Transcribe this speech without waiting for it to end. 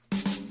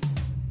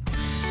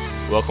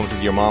Welcome to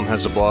the Your Mom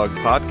Has a Blog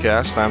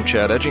podcast. I'm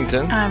Chad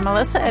Edgington. I'm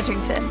Melissa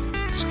Edgington.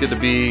 It's good to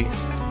be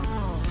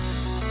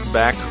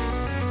back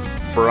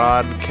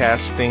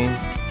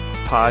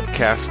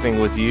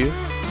podcasting with you.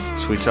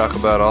 So we talk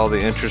about all the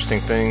interesting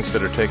things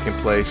that are taking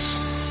place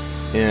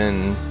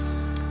in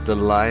the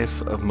life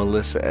of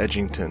Melissa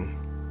Edgington.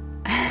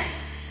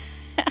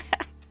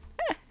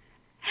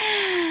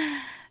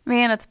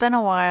 Man, it's been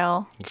a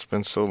while. It's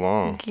been so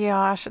long.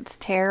 Gosh, it's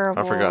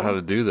terrible. I forgot how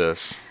to do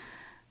this.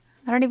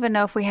 I don't even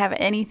know if we have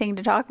anything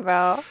to talk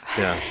about.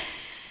 Yeah.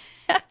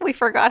 We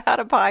forgot how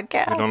to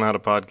podcast. We don't know how to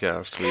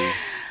podcast.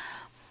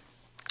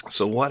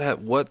 So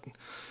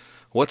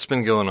what's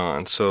been going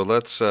on? So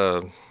let's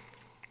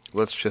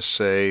just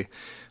say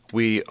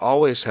we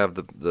always have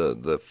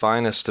the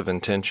finest of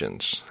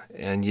intentions,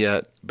 and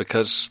yet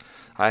because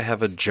I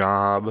have a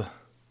job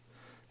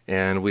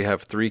and we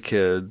have 3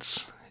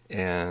 kids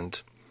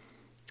and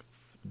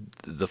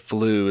the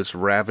flu is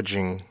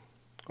ravaging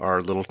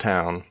our little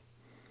town,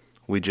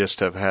 we just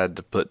have had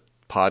to put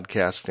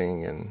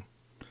podcasting and,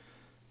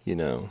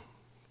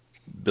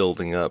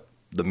 building up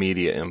the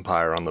media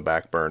empire on the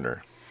back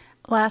burner.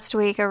 Last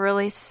week, a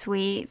really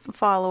sweet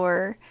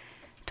follower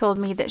told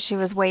me that she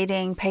was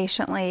waiting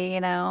patiently,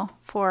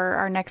 for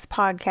our next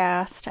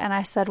podcast. And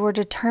I said, we're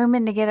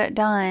determined to get it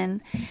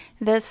done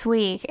this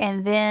week.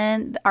 And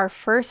then our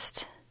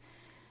first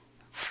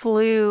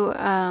flu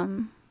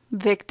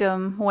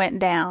victim went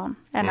down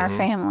in our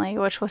family,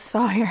 which was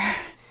Sawyer.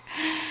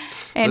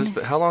 And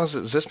how long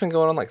has this been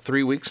going on? Like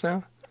 3 weeks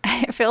now?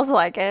 It feels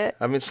like it.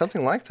 I mean,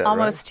 something like that,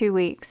 Almost right? 2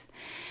 weeks.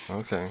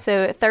 Okay.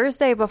 So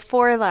Thursday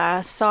before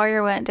last,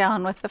 Sawyer went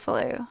down with the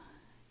flu.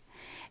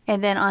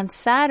 And then on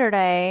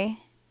Saturday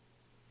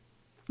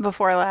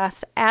before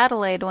last,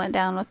 Adelaide went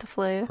down with the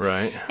flu.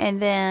 Right. And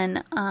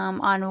then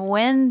on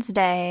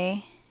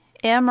Wednesday,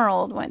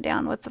 Emerald went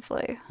down with the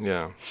flu.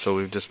 Yeah. So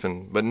we've just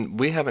been, but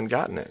we haven't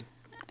gotten it.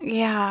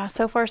 Yeah.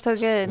 So far, so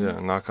good. Yeah.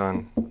 Knock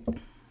on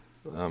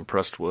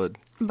pressed wood.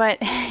 But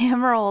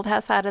Emerald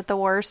has had it the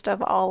worst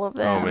of all of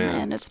them. Oh, man.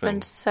 And it's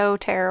been so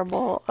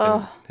terrible.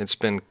 Oh.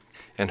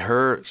 And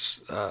her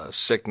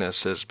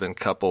sickness has been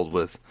coupled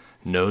with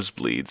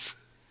nosebleeds.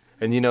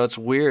 And it's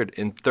weird.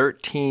 In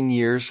 13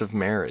 years of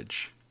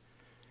marriage.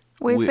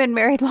 We've been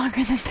married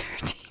longer than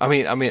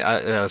 13.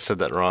 I said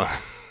that wrong.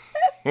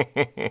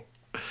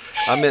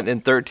 I meant in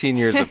 13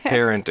 years of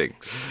parenting.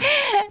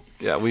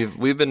 Yeah,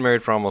 we've been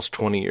married for almost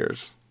 20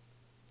 years.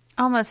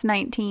 Almost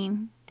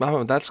 19.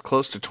 Oh, that's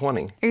close to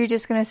 20. Are you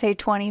just going to say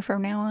 20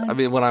 from now on? I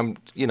mean, when I'm,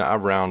 I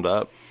round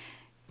up.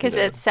 Because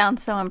it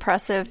sounds so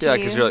impressive to you. Yeah,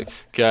 because you're like,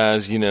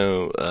 guys,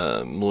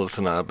 Melissa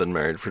and I have been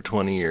married for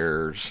 20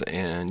 years,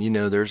 and,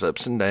 there's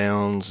ups and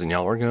downs, and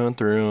y'all are going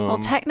through them. Well,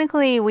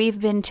 technically, we've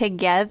been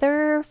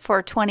together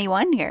for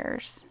 21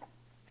 years.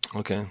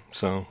 Okay,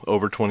 so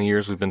over 20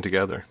 years we've been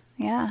together.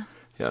 Yeah.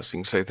 Yeah, so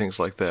you can say things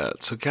like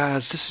that. So,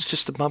 guys, this is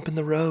just a bump in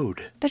the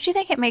road. Don't you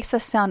think it makes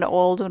us sound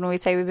old when we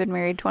say we've been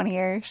married 20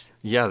 years?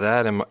 Yeah,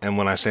 that, and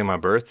when I say my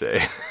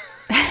birthday.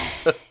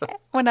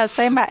 When I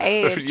say my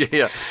age.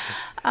 Yeah.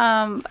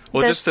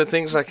 Just the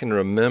things I can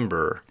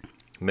remember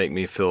make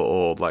me feel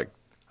old. Like,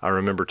 I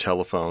remember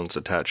telephones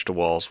attached to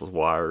walls with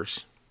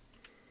wires.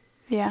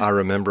 Yeah. I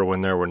remember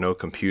when there were no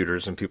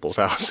computers in people's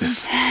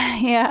houses.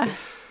 Yeah.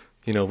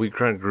 We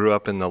kind of grew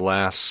up in the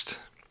last...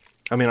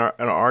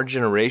 our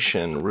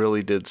generation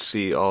really did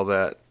see all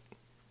that.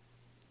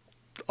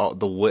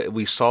 The way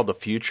we saw the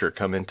future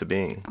come into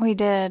being. We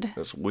did. It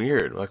was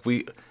weird. Like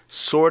we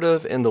sort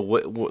of in the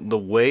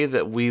way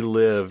that we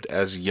lived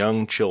as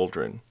young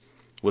children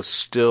was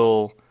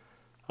still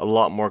a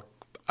lot more,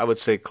 I would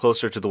say,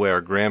 closer to the way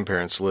our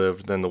grandparents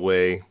lived than the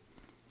way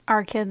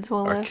our kids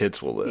will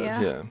live.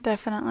 Yeah,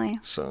 definitely.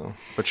 So,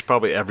 which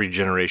probably every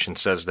generation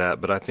says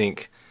that, but I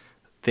think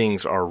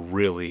things are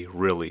really,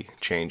 really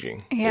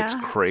changing. Yeah. It's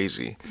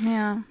crazy.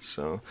 Yeah.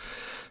 So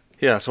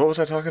what was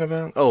I talking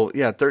about? Oh,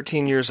 yeah,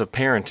 13 years of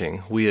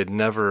parenting. We had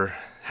never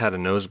had a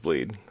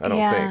nosebleed, I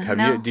don't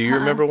think. Do you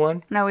remember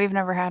one? No, we've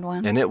never had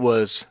one. And it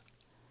was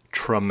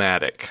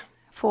traumatic.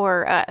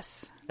 For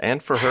us.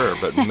 And for her,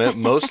 but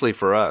mostly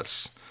for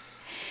us.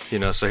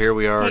 So here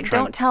we are. Hey,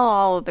 don't tell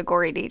all of the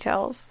gory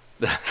details.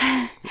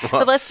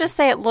 But let's just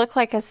say it looked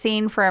like a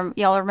scene from,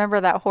 y'all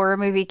remember that horror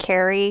movie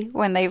Carrie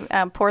when they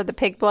poured the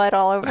pig blood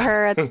all over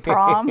her at the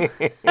prom?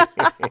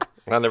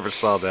 I never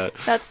saw that.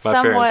 That's My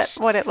somewhat parents,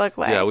 what it looked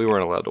like. Yeah, we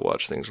weren't allowed to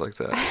watch things like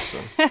that. So.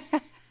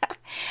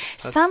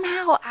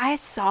 Somehow I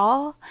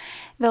saw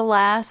the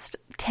last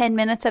 10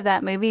 minutes of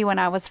that movie when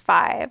I was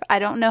 5. I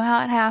don't know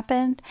how it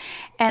happened.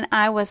 And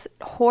I was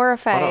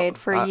horrified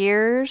for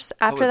years.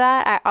 After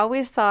that, I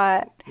always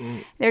thought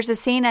there's a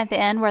scene at the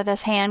end where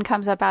this hand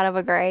comes up out of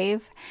a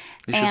grave.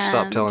 You should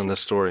stop telling this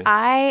story.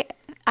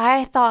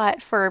 I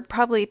thought for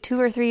probably 2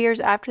 or 3 years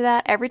after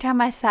that, every time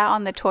I sat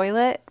on the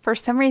toilet, for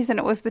some reason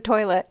it was the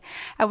toilet,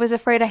 I was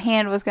afraid a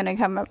hand was going to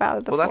come up out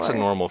of the floor. Well, that's a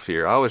normal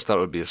fear. I always thought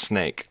it would be a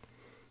snake.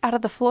 Out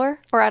of the floor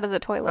or out of the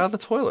toilet? Out of the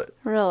toilet.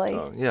 Really?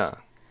 Yeah.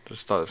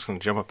 Just thought it was going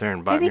to jump up there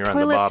and bite me Maybe around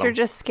the bottom. toilets are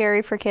just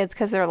scary for kids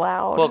because they're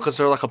loud. Well, because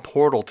they're like a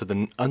portal to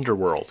the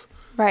underworld.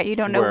 Right, you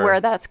don't know where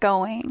that's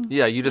going.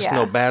 Yeah, you just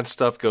know bad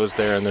stuff goes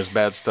there, and there's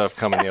bad stuff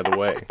coming the other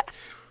way.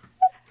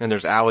 And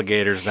there's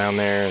alligators down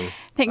there. And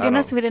thank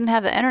goodness we didn't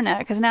have the internet,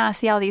 because now I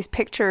see all these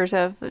pictures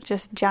of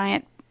just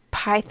giant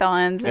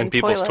pythons and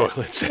people's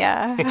toilets.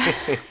 Yeah.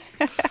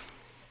 I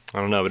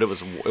don't know, but it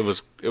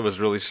was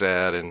really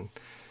sad, and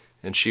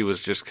she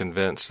was just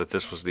convinced that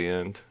this was the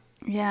end.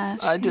 Yeah.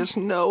 I just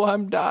know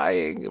I'm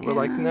dying. And we're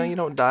like, no, you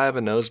don't die of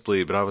a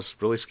nosebleed, but I was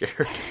really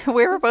scared.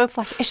 We were both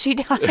like, is she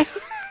dying?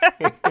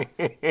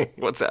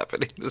 What's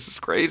happening? This is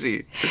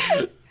crazy.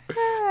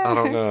 I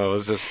don't know. It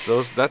was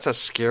just that's a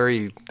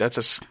scary.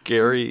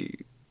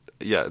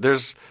 Yeah. There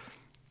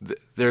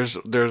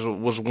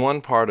was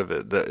one part of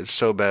it that is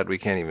so bad we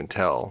can't even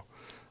tell.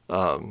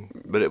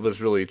 But it was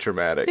really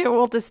traumatic. It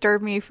will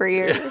disturb me for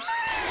years.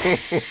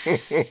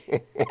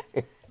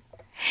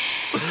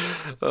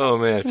 Oh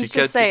man! Let's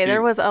just say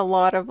there was a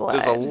lot of blood.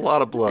 There's a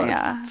lot of blood.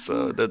 Yeah.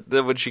 So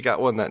then when she got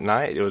one that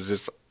night, it was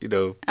just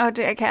Oh,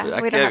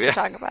 okay. We don't have to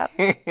talk about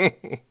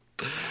it.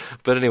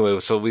 But anyway,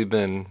 so we've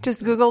been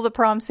just Google the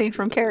prom scene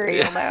from Carrie.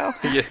 You'll know.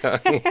 Yeah,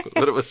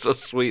 but it was so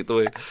sweet the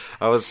way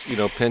I was,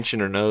 pinching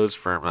her nose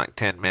for like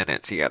 10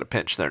 minutes. You got to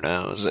pinch their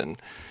nose,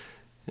 and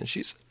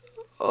she's,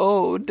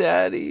 "Oh,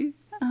 Daddy."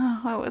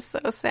 Oh, it was so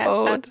sad.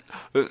 Oh,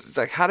 it's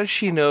like, how does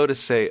she know to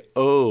say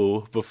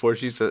 "oh" before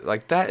she said,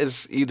 like, that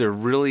is either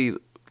really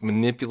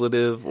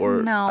manipulative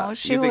or no?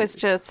 She was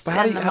just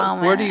in the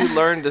moment. Where do you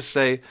learn to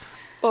say,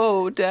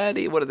 "Oh,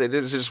 Daddy"? What are they?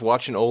 Is just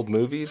watching old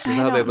movies? Is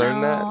how they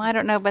learn that? I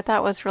don't know, but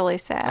that was really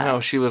sad. I know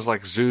she was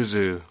like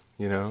Zuzu,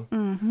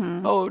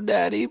 Mm-hmm. "Oh,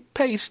 Daddy,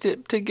 paste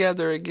it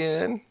together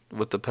again."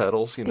 With the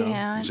pedals,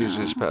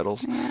 Zuzu's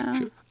pedals.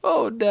 Yeah.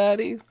 "Oh,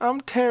 Daddy, I'm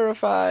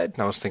terrified."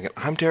 And I was thinking,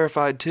 I'm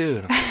terrified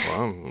too.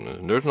 Well,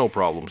 there's no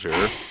problems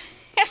here.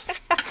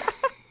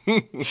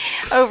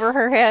 Over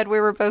her head, we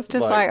were both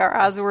just like our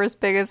eyes were as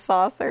big as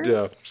saucers.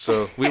 Yeah,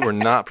 so we were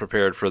not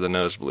prepared for the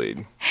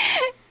nosebleed.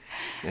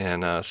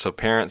 And so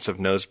parents of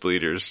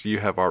nosebleeders, you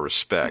have our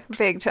respect.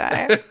 Big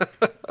time.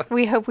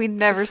 We hope we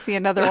never see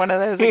another one of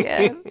those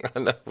again. I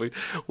know.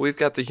 We've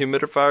got the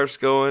humidifiers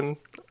going.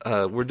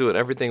 We're doing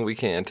everything we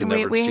can to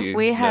never see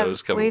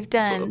nose coming. We've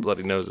done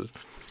bloody noses.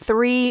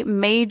 3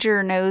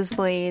 major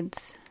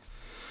nosebleeds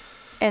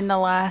in the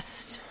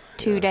last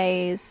 2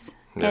 days,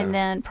 and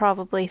then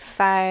probably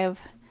 5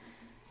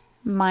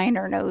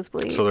 minor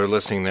nosebleeds. So they're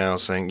listening now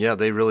saying, yeah,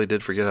 they really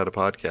did forget how to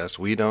podcast.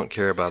 We don't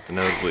care about the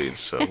nosebleeds,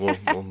 so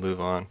we'll move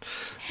on.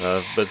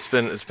 But it's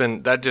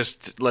been that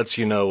just lets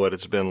you know what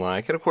it's been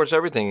like. And of course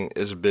everything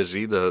is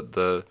busy. In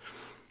the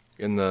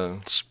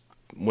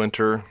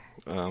winter,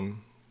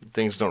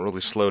 things don't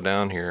really slow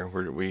down here.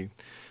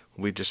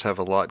 We just have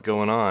a lot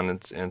going on,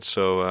 and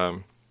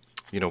so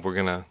we're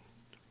gonna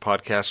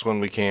podcast when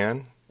we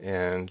can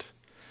and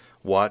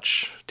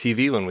watch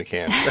TV when we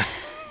can.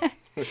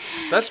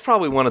 That's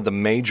probably one of the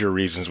major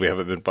reasons we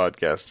haven't been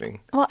podcasting.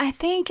 Well, I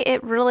think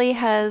it really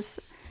has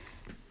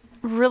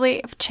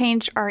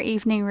changed our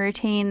evening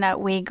routine that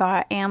we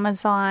got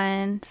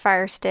Amazon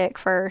Fire Stick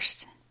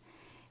first,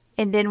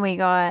 and then we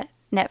got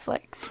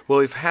Netflix. Well,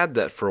 we've had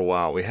that for a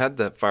while. We had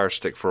that Fire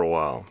Stick for a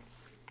while,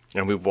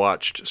 and we've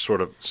watched sort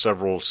of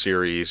several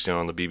series,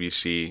 on the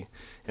BBC,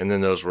 and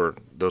then those were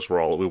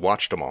all, we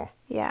watched them all.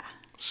 Yeah.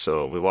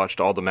 So we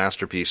watched all the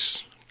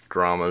Masterpiece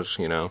dramas,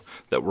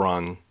 that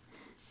run.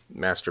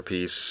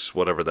 Masterpiece,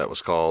 whatever that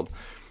was called,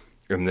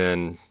 and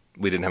then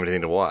we didn't have anything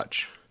to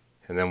watch,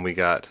 and then we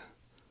got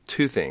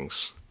 2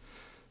 things,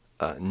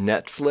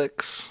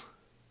 Netflix,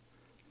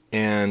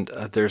 and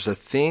there's a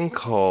thing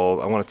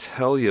called, I want to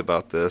tell you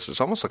about this, it's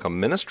almost like a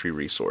ministry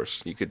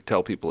resource, you could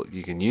tell people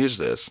you can use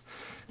this,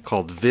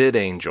 called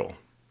VidAngel.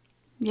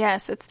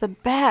 Yes, it's the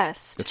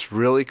best. It's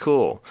really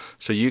cool.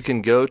 So you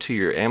can go to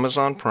your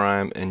Amazon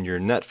Prime and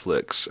your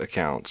Netflix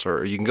accounts,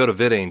 or you can go to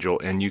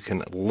VidAngel and you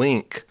can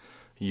link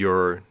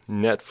your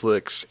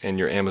Netflix and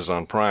your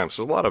Amazon Prime.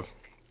 So a lot of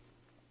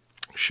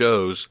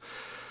shows,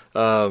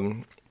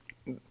 there's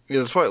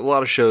probably a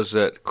lot of shows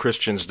that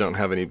Christians don't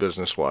have any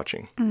business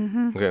watching.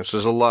 Mm-hmm. Okay, so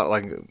there's a lot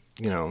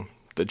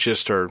that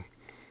just are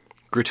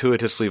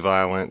gratuitously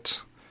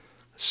violent,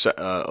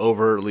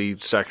 overtly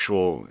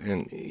sexual,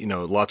 and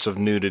lots of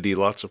nudity,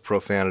 lots of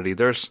profanity.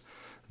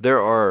 There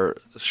are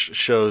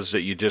shows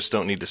that you just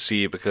don't need to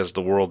see because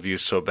the worldview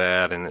is so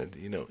bad, and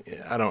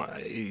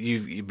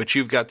but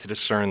you've got to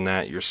discern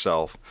that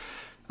yourself.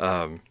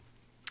 But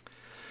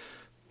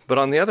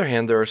on the other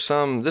hand, there are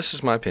some. This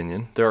is my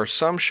opinion. There are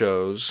some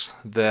shows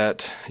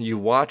that you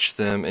watch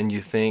them and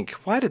you think,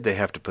 why did they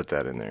have to put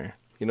that in there?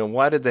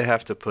 Why did they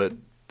have to put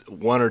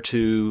 1 or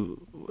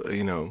 2,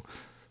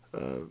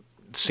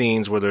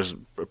 scenes where there's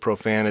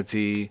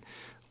profanity?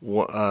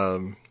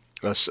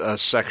 A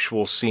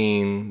sexual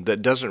scene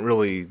that doesn't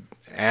really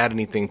add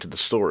anything to the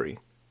story.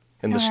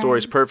 And the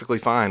story's perfectly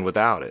fine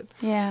without it.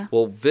 Yeah.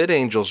 Well,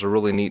 VidAngel's a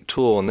really neat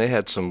tool, and they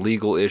had some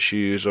legal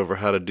issues over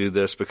how to do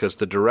this because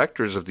the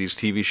directors of these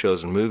TV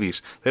shows and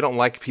movies, they don't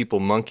like people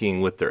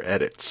monkeying with their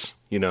edits,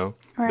 Right.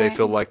 They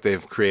feel like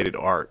they've created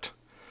art.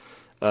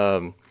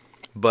 But,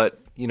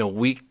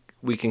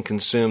 we can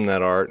consume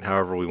that art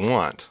however we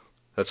want.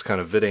 That's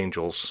kind of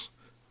VidAngel's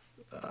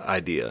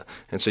idea.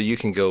 And so you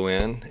can go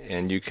in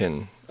and you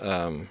can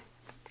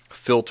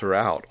filter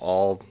out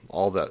all.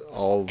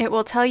 It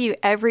will tell you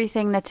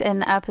everything that's in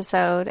the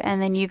episode,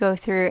 and then you go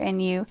through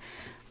and you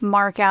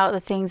mark out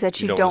the things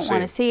that you don't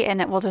want to see,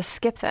 and it will just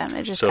skip them.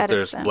 It just so if edits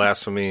there's them.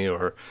 blasphemy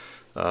or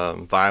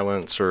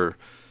violence or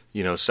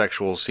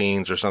sexual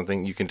scenes or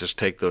something, you can just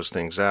take those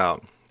things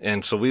out.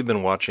 And so we've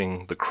been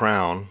watching The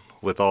Crown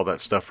with all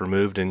that stuff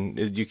removed, and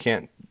you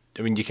can't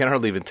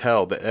hardly even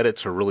tell. The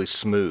edits are really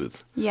smooth.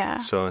 Yeah.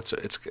 So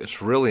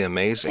it's really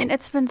amazing. And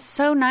it's been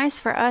so nice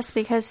for us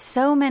because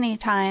so many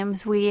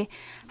times we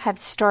have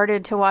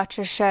started to watch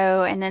a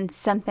show and then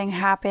something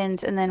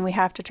happens and then we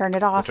have to turn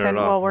it off,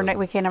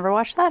 we can never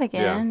watch that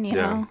again, you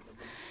know.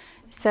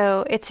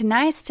 So it's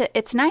nice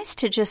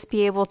to just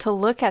be able to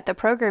look at the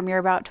program you're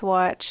about to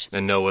watch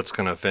and know what's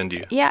going to offend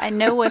you. Yeah, and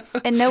know what's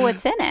in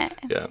it.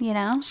 Yeah. You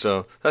know.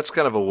 So that's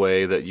kind of a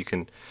way that you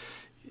can.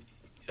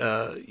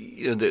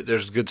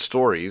 There's good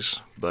stories,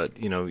 but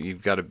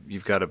you've got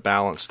to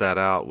balance that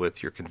out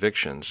with your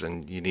convictions,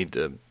 and you need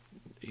to,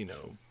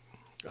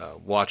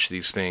 watch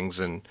these things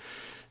and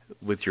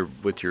with your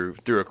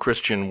through a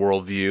Christian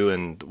worldview,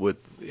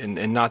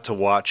 and not to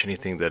watch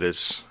anything that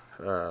is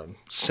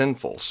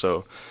sinful.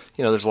 So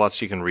there's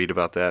lots you can read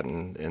about that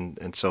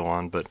and so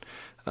on. But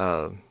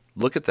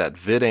look at that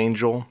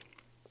VidAngel,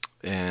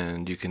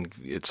 and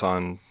it's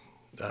on.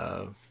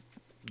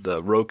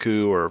 The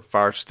Roku or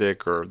Fire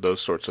Stick or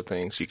those sorts of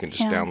things. You can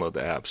just download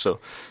the app.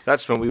 So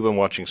we've been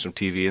watching some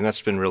TV, and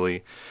that's been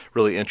really,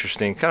 really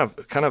interesting. Kind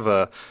of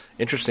a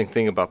interesting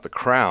thing about The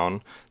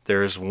Crown.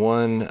 There's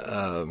one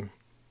of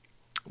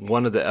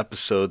the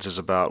episodes is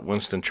about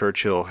Winston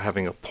Churchill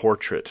having a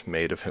portrait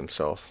made of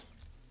himself.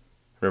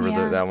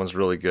 Remember that one's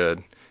really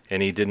good,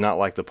 and he did not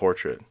like the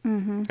portrait.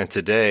 Mm-hmm. And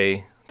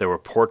today there were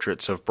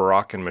portraits of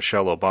Barack and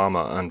Michelle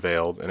Obama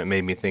unveiled, and it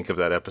made me think of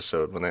that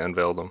episode when they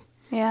unveiled them.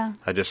 Yeah.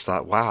 I just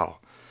thought, wow,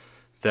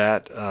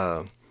 that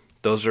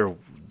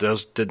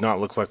those did not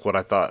look like what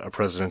I thought a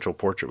presidential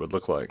portrait would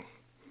look like.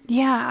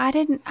 Yeah, I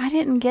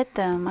didn't get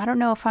them. I don't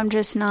know if I'm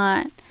just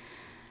not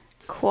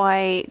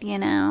quite,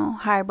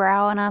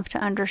 highbrow enough to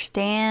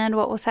understand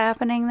what was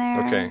happening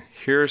there. Okay,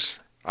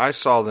 I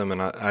saw them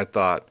and I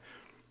thought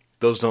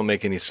those don't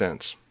make any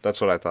sense. That's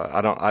what I thought.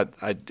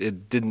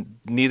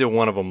 Neither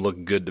one of them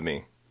looked good to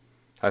me.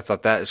 I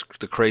thought that is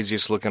the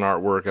craziest looking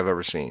artwork I've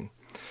ever seen.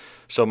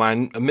 So my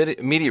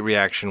immediate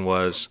reaction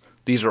was,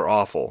 these are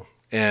awful.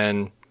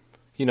 And,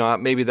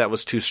 maybe that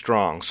was too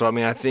strong. So,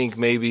 I think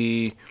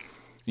maybe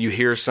you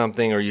hear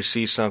something or you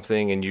see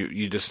something and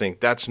you just think,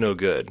 that's no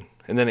good.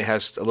 And then it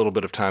has a little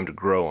bit of time to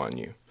grow on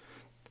you.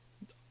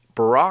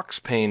 Barack's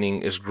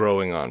painting is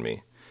growing on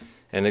me.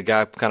 And the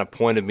guy kind of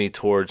pointed me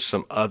towards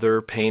some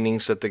other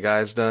paintings that the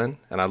guy's done.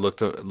 And I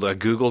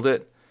Googled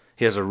it.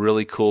 He has a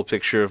really cool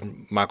picture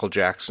of Michael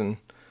Jackson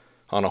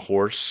on a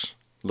horse.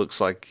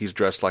 Looks like he's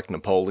dressed like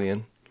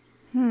Napoleon.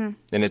 And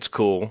it's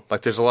cool.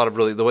 Like there's a lot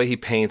of the way he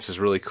paints is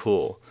really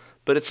cool.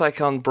 But it's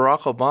like on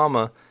Barack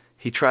Obama,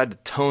 he tried to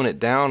tone it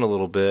down a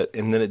little bit,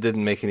 and then it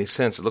didn't make any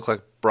sense. It looked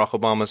like Barack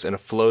Obama's in a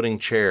floating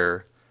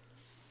chair,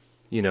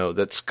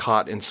 that's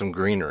caught in some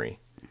greenery.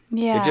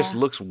 Yeah. It just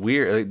looks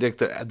weird.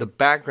 The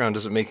background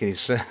doesn't make any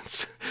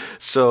sense.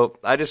 So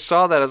I just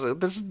saw that. I was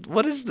like,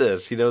 what is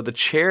this? The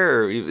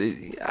chair,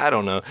 I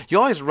don't know. You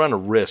always run a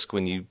risk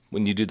when you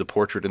do the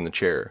portrait in the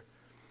chair.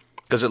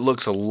 Because it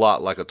looks a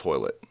lot like a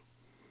toilet.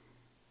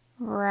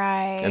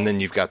 Right. And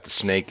then you've got the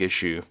snake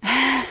issue.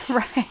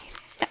 Right.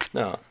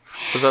 No.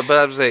 But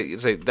I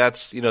would say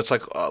that's, it's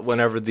like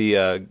whenever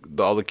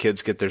all the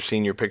kids get their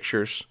senior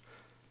pictures,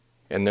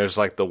 and there's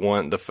like the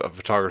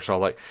photographer's all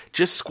like,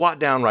 just squat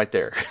down right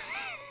there.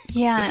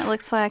 Yeah, and it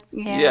looks like,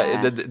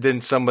 Yeah,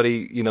 then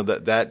somebody,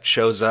 that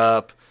shows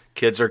up,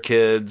 kids are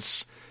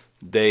kids,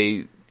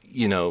 they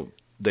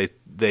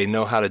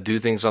know how to do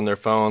things on their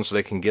phone, so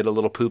they can get a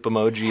little poop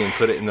emoji and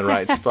put it in the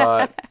right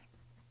spot.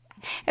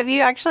 Have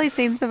you actually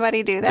seen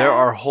somebody do that? There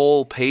are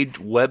whole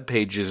web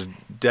pages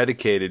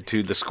dedicated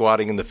to the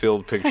squatting in the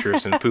field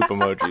pictures and poop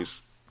emojis.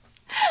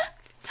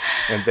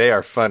 And they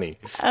are funny.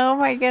 Oh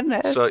my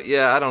goodness. So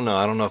yeah, I don't know.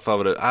 I don't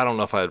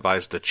know if I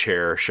advised a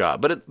chair shot,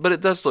 but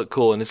it does look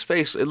cool. And his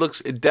face,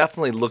 it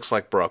definitely looks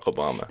like Barack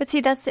Obama. But see,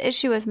 that's the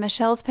issue with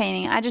Michelle's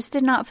painting. I just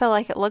did not feel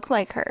like it looked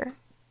like her.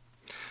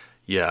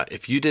 Yeah,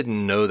 if you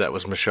didn't know that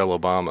was Michelle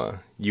Obama,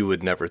 you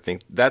would never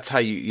think. That's how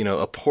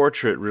a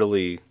portrait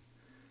really,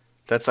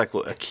 that's like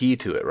a key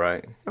to it,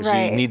 right?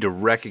 Right. You need to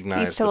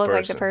recognize the person.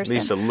 Like the person. It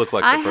needs to look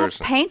like the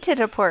person. I have painted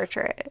a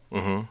portrait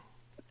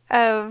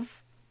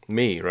of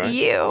me, right?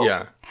 You.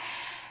 Yeah.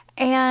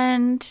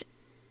 And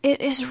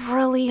it is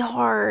really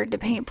hard to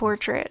paint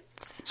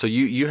portraits. So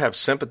you have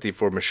sympathy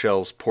for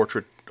Michelle's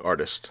portrait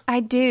artist.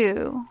 I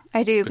do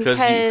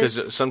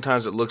because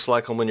sometimes it looks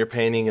like them when you're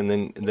painting, and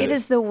then it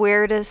is the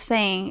weirdest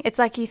thing. It's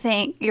like you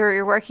think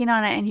you're working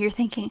on it, and you're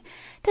thinking,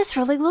 this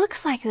really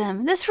looks like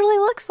them. This really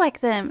looks like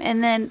them,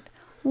 and then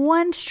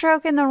one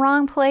stroke in the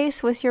wrong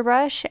place with your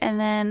brush, and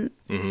then,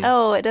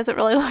 it doesn't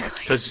really look like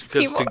Because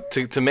people.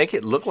 to make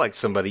it look like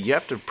somebody, you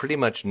have to pretty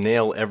much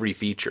nail every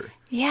feature.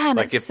 Yeah, and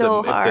Like it's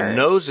so hard. if the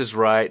nose is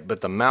right,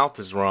 but the mouth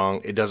is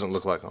wrong, it doesn't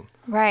look like them.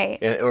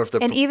 Right.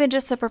 And even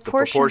just the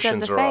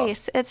proportions of the are off.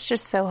 face, it's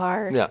just so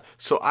hard. Yeah.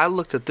 So I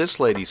looked at this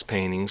lady's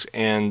paintings,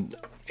 and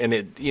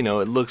it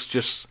it looks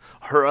just,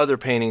 her other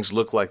paintings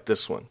look like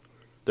this one.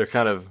 They're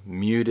kind of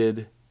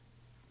muted.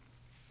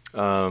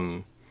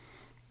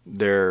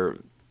 They're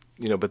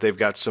but they've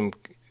got some.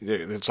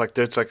 It's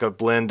like a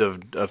blend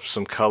of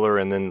some color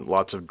and then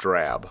lots of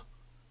drab.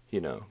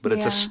 But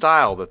it's a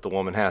style that the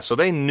woman has. So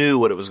they knew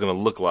what it was going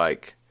to look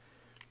like.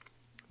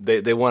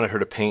 They wanted her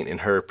to paint in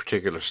her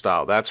particular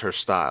style. That's her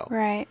style.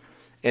 Right.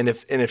 And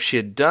if she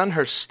had done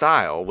her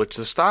style, which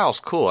the style's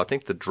cool, I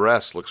think the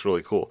dress looks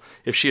really cool.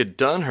 If she had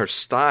done her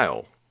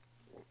style,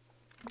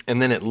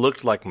 and then it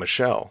looked like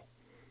Michelle,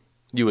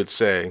 you would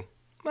say,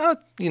 well,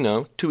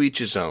 to each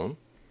his own.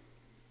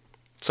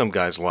 Some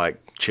guys like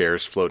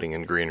chairs floating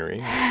in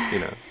greenery.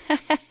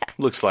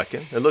 Looks like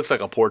it. It looks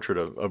like a portrait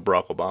of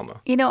Barack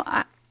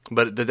Obama.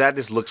 But that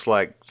just looks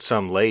like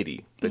some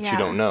lady that you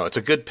don't know. It's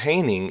a good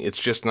painting. It's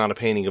just not a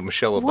painting of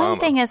Michelle Obama. One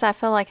thing is, I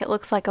feel like it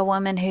looks like a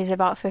woman who's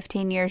about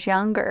 15 years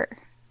younger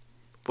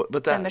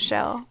than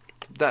Michelle.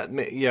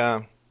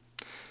 Yeah.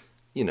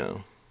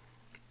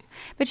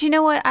 But you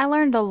know what? I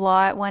learned a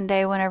lot one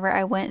day whenever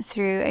I went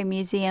through a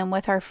museum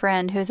with our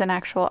friend who's an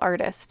actual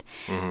artist.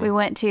 Mm-hmm. We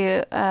went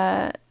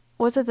to,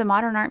 was it the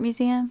Modern Art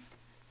Museum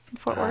in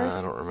Fort Worth?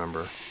 I don't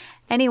remember.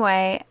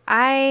 Anyway,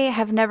 I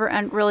have never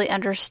really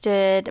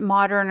understood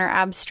modern or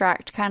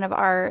abstract kind of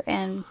art,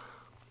 and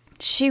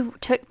she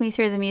took me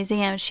through the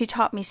museum. She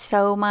taught me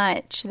so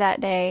much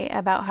that day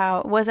about how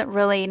it wasn't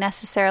really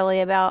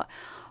necessarily about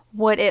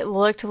what it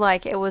looked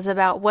like. It was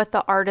about what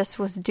the artist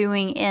was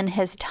doing in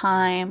his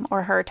time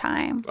or her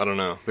time. I don't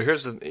know. But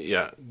here's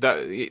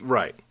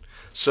right.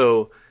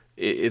 So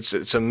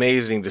it's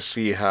amazing to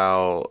see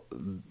how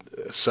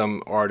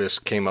some artists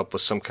came up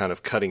with some kind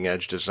of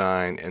cutting-edge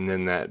design, and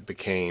then that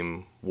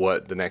became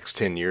what the next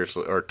 10 years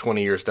or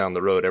 20 years down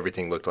the road,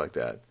 everything looked like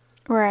that.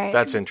 Right.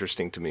 That's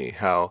interesting to me,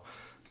 how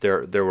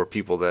there were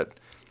people that,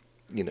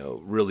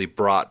 really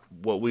brought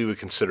what we would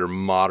consider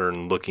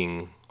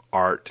modern-looking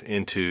art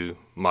into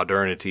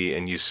modernity,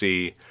 and you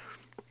see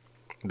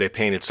they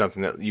painted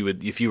something that you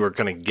would, if you were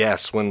going to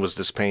guess when was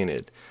this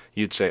painted,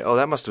 you'd say, oh,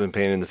 that must have been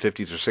painted in the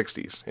 50s or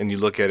 60s. And you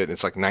look at it, and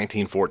it's like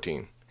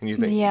 1914. And you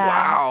think,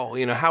 wow,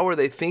 how were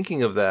they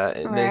thinking of that?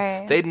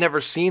 And they'd never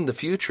seen the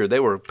future.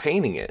 They were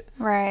painting it.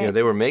 Right.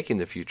 They were making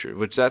the future,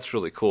 which that's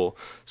really cool.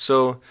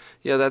 So,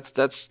 yeah,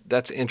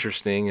 that's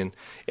interesting.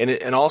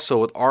 And also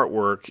with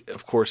artwork,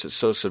 of course, it's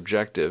so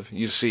subjective.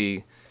 You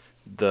see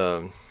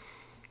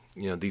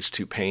these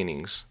two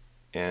paintings,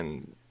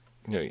 and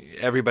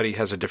everybody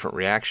has a different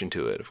reaction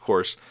to it. Of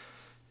course,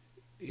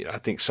 I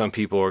think some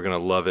people are going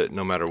to love it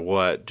no matter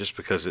what, just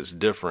because it's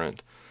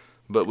different.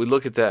 But we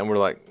look at that and we're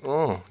like,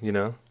 oh,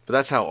 but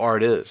that's how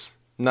art is.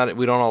 We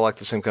don't all like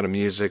the same kind of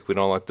music. We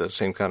don't like the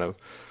same kind of,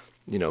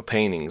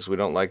 paintings. We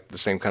don't like the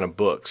same kind of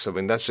books. I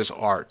mean, that's just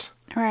art.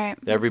 Right.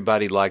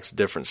 Everybody likes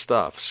different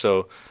stuff.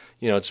 So,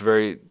 it's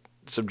very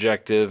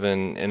subjective.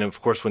 And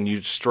of course, when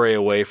you stray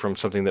away from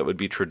something that would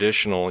be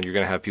traditional, you're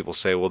going to have people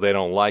say, well, they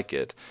don't like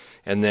it.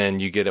 And then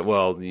you get it,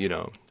 well, you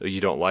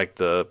don't like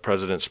the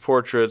president's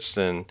portraits,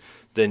 and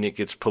then it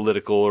gets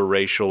political or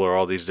racial or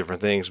all these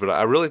different things. But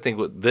I really think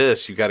with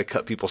this, you got to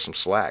cut people some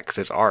slack, because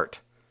it's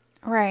art.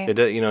 Right.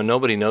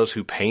 Nobody knows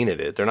who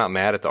painted it. They're not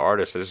mad at the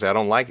artist. They just say, I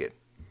don't like it.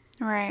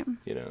 Right.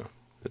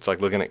 It's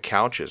like looking at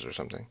couches or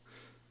something.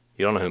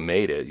 You don't know who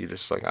made it. You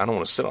just like, I don't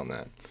want to sit on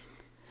that.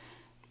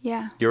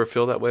 Yeah. You ever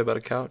feel that way about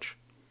a couch?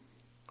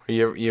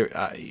 Have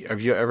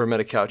you ever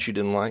met a couch you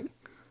didn't like?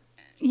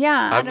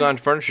 Yeah. I've gone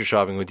furniture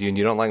shopping with you, and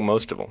you don't like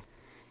most of them.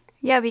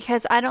 Yeah,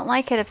 because I don't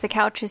like it if the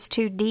couch is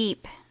too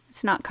deep.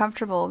 It's not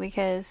comfortable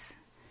because,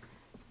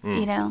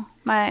 I'm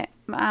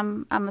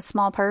a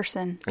small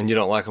person. And you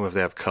don't like them if they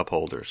have cup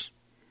holders.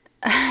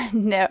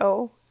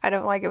 No, I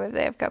don't like them if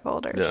they have cup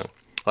holders. Yeah,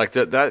 like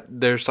that.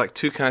 There's like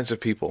two kinds of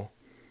people.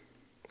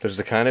 There's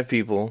the kind of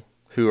people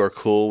who are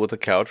cool with a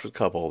couch with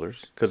cup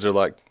holders because they're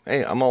like,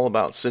 hey, I'm all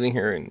about sitting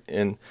here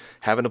and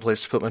having a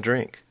place to put my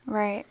drink.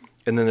 Right.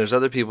 And then there's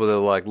other people that are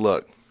like,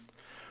 look,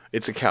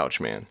 it's a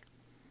couch, man.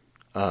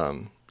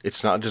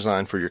 It's not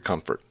designed for your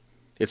comfort.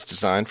 It's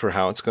designed for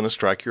how it's going to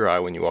strike your eye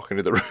when you walk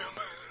into the room.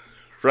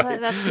 Right? Well,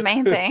 that's the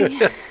main thing.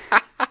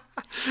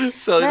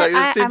 So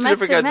there's two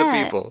different kinds of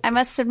people. I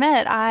must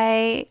admit,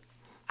 I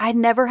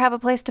never have a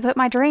place to put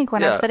my drink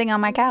when I'm sitting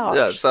on my couch.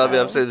 Yeah, so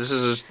I'm saying this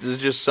is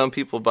just some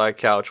people buy a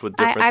couch with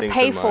different things in mind.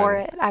 I pay for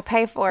it. I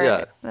pay for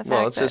it.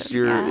 Well, it's just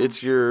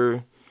it's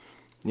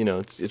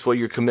where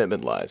your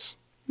commitment lies.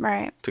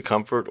 Right. To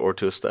comfort or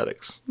to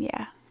aesthetics.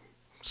 Yeah.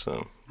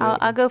 So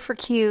I'll go for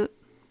cute.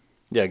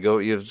 Yeah,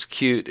 it's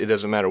cute. It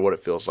doesn't matter what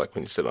it feels like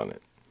when you sit on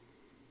it.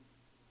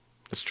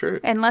 It's true.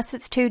 Unless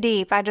it's too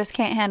deep. I just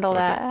can't handle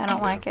that. I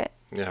don't like it.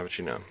 Yeah, but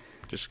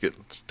just get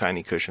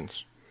tiny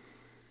cushions.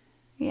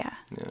 Yeah.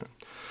 Yeah.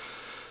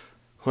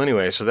 Well,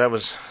 anyway, so that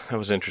was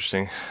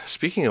interesting.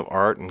 Speaking of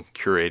art and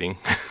curating,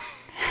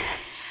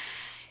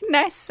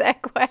 Nice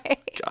segue.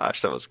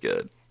 gosh, that was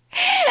good.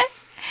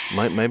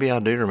 Maybe I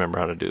do remember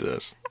how to do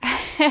this.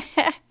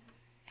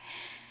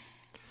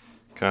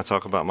 Can I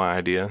talk about my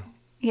idea?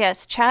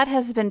 Yes, Chad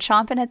has been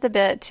chomping at the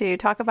bit to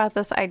talk about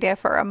this idea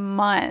for a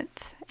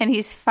month, and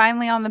he's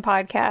finally on the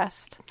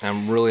podcast.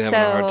 I'm really having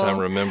a hard time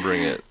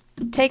remembering it.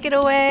 Take it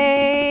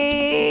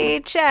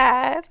away,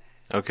 Chad.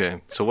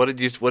 Okay, so what did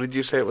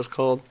you say it was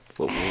called?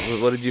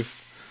 What did you?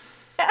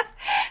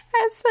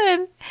 I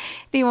said,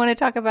 do you want to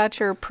talk about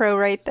your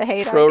prorate the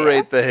hate idea?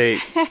 Prorate the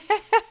hate.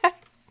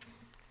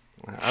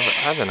 I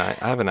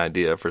have an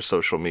idea for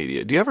social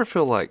media. Do you ever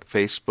feel like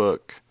Facebook,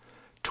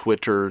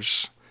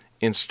 Twitter's,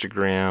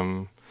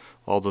 Instagram,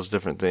 all those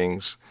different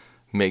things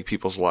make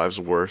people's lives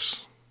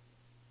worse?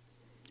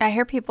 I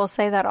hear people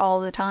say that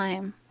all the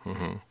time.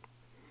 Mm-hmm.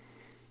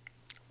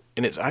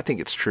 And I think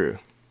it's true.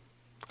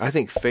 I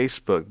think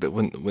Facebook, that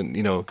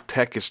when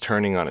tech is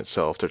turning on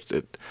itself,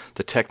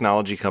 the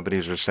technology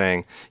companies are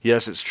saying,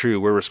 yes, it's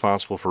true, we're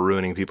responsible for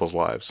ruining people's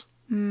lives.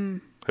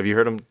 Mm. Have you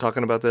heard them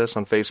talking about this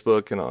on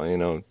Facebook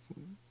and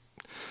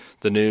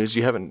the news?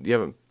 You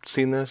haven't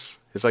seen this?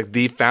 It's like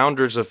the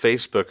founders of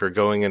Facebook are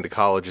going into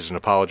colleges and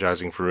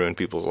apologizing for ruining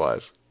people's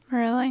lives.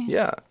 Really?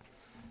 Yeah.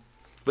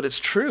 But it's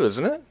true,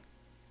 isn't it?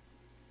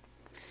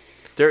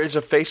 There is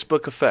a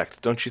Facebook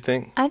effect, don't you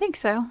think? I think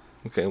so.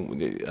 Okay,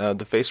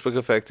 the Facebook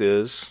effect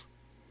is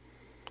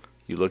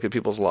you look at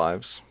people's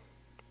lives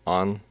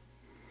on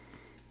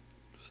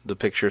the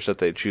pictures that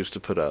they choose to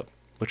put up,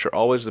 which are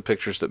always the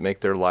pictures that make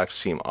their life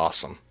seem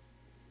awesome.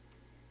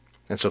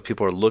 And so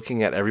people are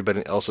looking at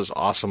everybody else's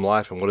awesome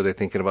life, and what are they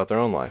thinking about their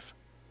own life?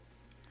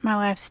 My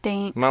life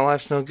stinks. My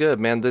life's no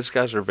good. Man, these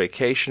guys are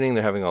vacationing.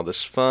 They're having all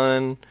this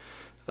fun.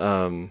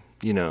 Their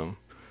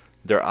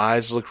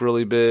eyes look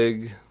really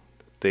big.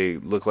 They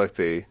look like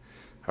they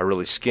are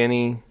really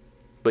skinny.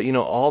 But,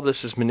 all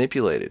this is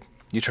manipulated.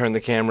 You turn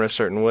the camera a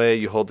certain way.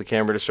 You hold the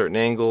camera at a certain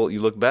angle.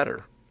 You look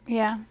better.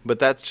 Yeah. But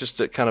that's just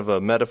a kind of a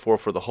metaphor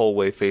for the whole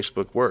way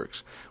Facebook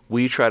works.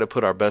 We try to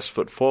put our best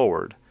foot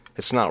forward.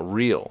 It's not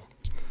real.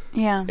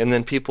 Yeah. And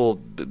then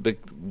people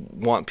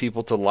want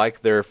people to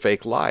like their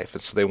fake life.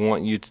 And so they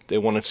want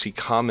to see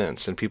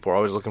comments, and people are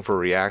always looking for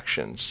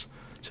reactions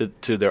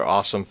to their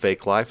awesome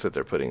fake life that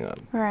they're putting up.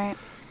 Right.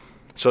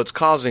 So it's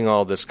causing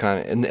all this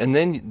kind of, and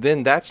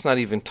then that's not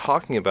even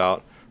talking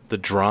about the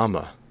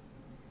drama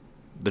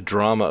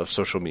of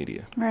social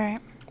media. Right.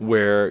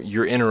 Where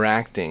you're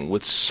interacting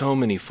with so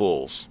many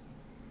fools,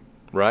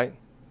 right?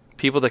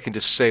 People that can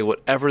just say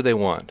whatever they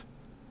want.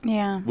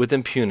 Yeah. With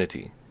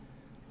impunity.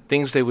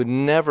 Things they would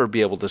never be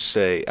able to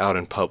say out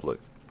in public.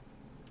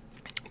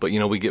 But,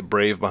 we get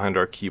brave behind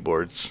our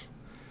keyboards.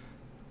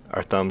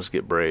 Our thumbs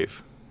get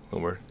brave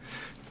when we're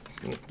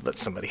going to let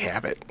somebody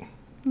have it.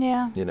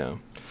 Yeah.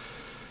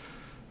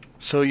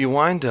 So you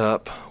wind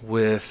up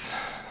with,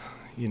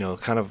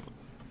 kind of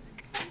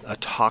a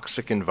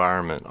toxic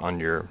environment on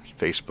your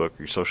Facebook or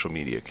your social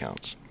media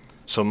accounts.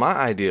 So my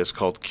idea is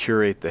called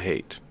Curate the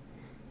Hate.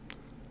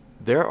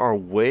 There are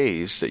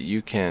ways that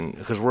you can,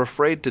 because we're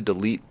afraid to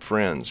delete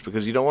friends,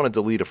 because you don't want to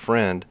delete a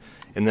friend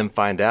and then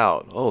find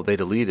out, oh, they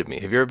deleted me.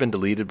 Have you ever been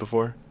deleted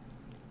before?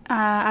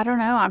 I don't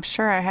know. I'm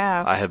sure I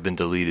have. I have been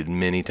deleted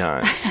many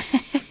times.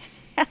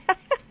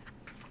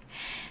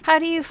 How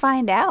do you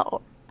find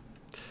out?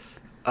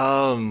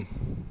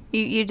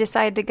 You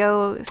decide to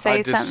go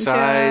say something to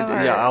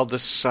them? Yeah, I'll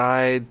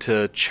decide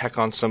to check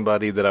on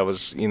somebody that I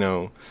was,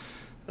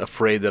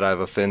 afraid that I've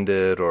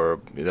offended, or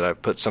that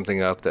I've put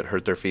something up that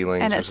hurt their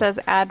feelings. And it says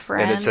add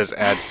friend. And it says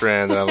add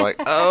friend, and I'm like,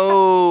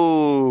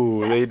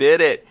 oh, they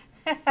did it.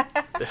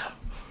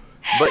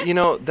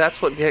 But,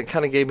 that's what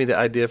kind of gave me the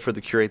idea for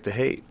the Curate the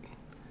Hate,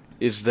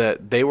 is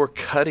that they were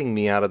cutting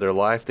me out of their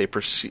life.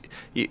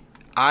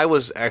 I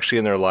was actually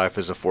in their life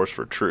as a force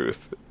for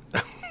truth.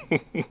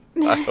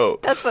 I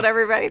hope. That's what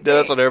everybody thinks. Yeah,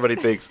 that's what everybody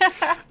thinks.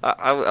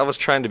 I was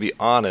trying to be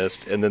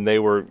honest, and then they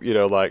were,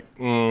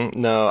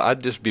 no,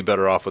 I'd just be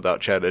better off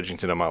without Chad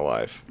Edgington in my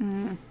life.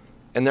 Mm.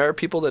 And there are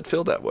people that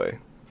feel that way,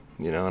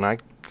 and I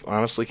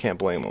honestly can't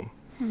blame them.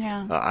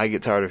 Yeah. I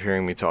get tired of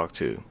hearing me talk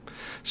too.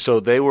 So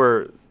they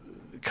were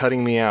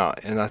cutting me out,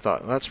 and I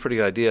thought, well, that's a pretty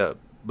good idea,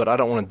 but I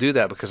don't want to do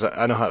that because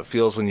I know how it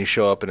feels when you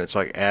show up and it's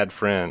like add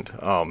friend.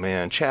 Oh,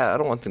 man, Chad, I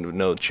don't want them to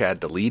know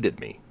Chad deleted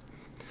me.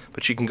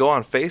 But you can go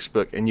on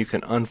Facebook and you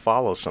can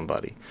unfollow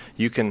somebody.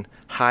 You can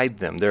hide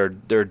them. There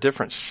are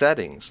different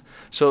settings.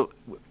 So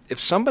if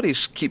somebody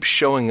keeps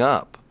showing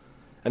up,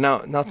 and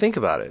now think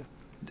about it.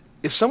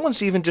 If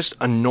someone's even just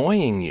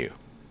annoying you,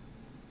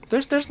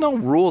 there's no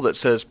rule that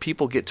says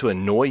people get to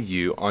annoy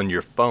you on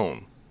your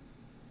phone.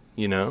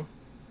 All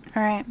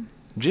right.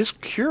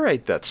 Just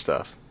curate that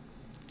stuff.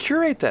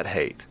 Curate that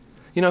hate.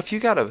 If you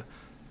got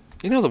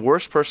the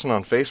worst person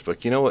on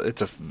Facebook, what?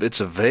 It's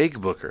a vague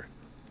booker.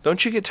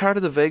 Don't you get tired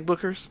of the vague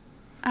bookers?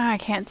 I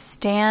can't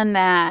stand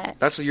that.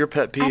 That's your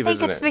pet peeve, isn't it? I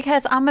think it's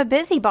because I'm a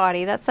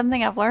busybody. That's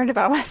something I've learned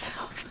about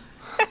myself.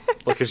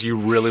 Because you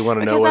really want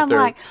to know Because what I'm they're...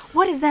 like,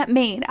 what does that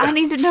mean? I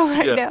need to know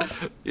right now.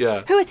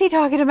 Yeah. Who is he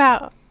talking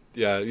about?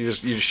 Yeah, you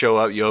just show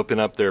up, you open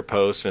up their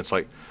post, and it's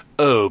like,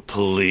 oh,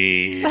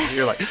 please.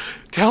 You're like,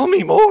 tell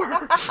me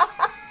more.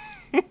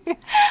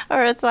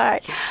 Or it's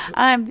like,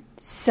 I'm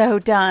so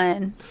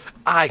done.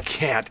 I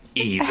can't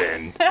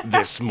even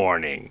this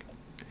morning.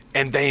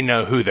 And they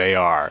know who they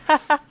are.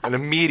 And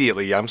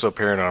immediately, I'm so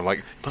paranoid. I'm like,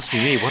 it must be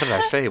me. What did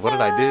I say? What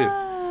did I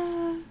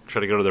do?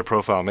 Try to go to their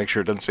profile, make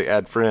sure it doesn't say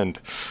add friend.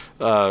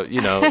 But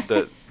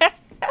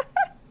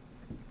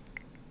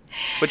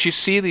you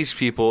see these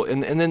people,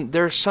 and then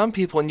there are some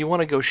people, and you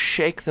want to go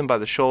shake them by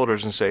the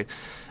shoulders and say,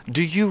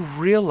 do you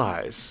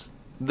realize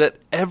that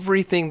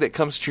everything that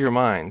comes to your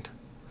mind,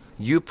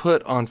 you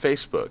put on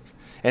Facebook,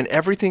 and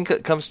everything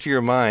that comes to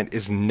your mind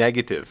is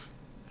negative?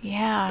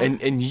 Yeah.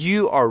 And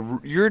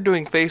you're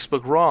doing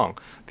Facebook wrong.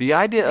 The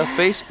idea of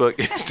Facebook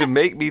is to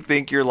make me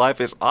think your life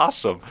is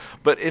awesome.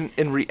 But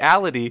in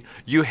reality,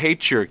 you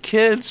hate your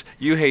kids,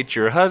 you hate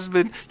your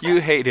husband, you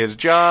hate his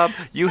job,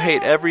 you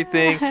hate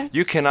everything.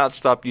 You cannot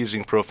stop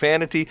using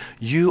profanity.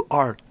 You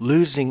are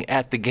losing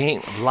at the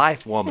game of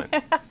life, woman.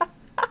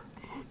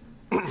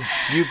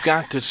 You've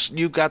got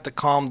to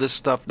calm this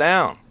stuff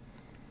down.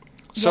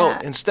 So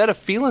instead of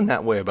feeling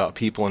that way about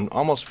people and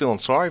almost feeling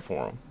sorry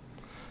for them,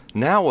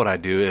 now what I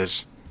do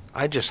is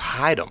I just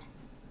hide them.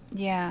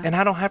 Yeah. And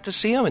I don't have to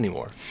see them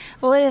anymore.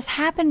 Well, it has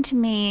happened to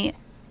me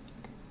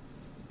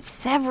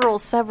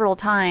several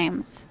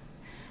times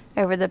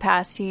over the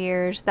past few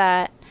years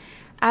that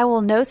I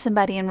will know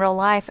somebody in real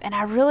life and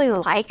I really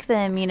like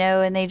them,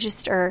 and they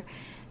just are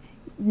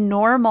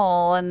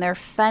normal and they're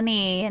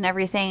funny and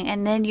everything.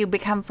 And then you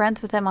become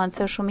friends with them on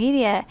social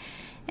media.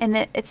 And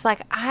it's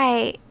like,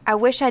 I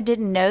wish I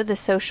didn't know the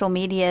social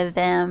media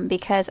them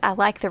because I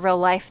like the real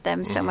life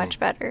them so much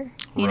better,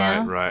 you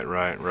know?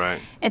 Right.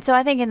 And so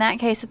I think in that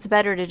case, it's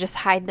better to just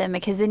hide them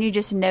because then you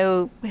just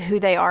know who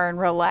they are in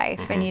real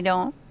life and you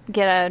don't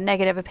get a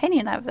negative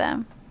opinion of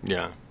them.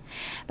 Yeah.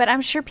 But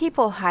I'm sure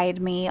people hide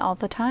me all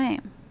the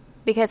time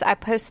because I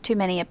post too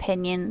many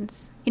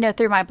opinions,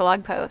 through my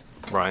blog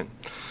posts. Right.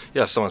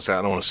 Yeah, someone said,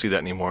 I don't want to see that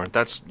anymore.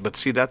 That's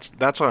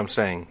what I'm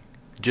saying.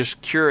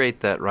 Just curate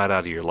that right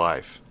out of your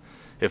life.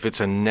 If it's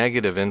a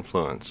negative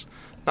influence,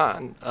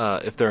 not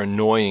if they're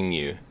annoying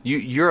you,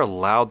 you're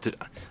allowed to.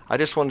 I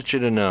just wanted you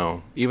to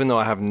know, even though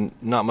I have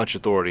not much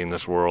authority in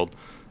this world,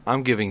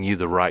 I'm giving you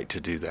the right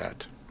to do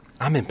that.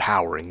 I'm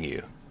empowering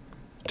you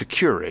to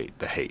curate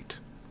the hate.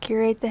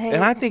 Curate the hate.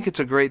 And I think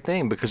it's a great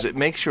thing because it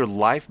makes your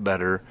life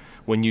better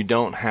when you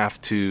don't have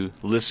to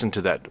listen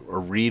to that or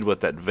read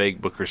what that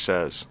vague booker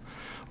says,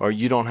 or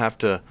you don't have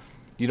to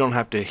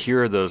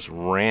hear those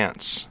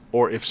rants.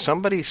 Or if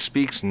somebody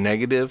speaks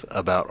negative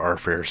about our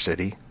fair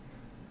city,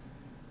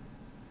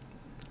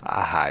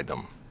 I hide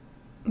them.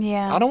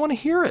 Yeah. I don't want to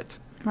hear it.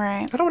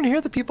 Right. I don't want to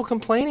hear the people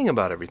complaining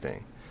about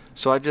everything.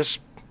 So I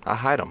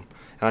hide them.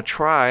 And I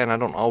try, and I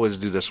don't always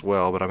do this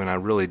well, but I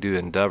really do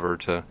endeavor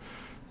to,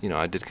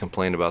 I did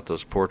complain about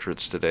those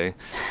portraits today.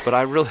 But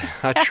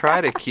I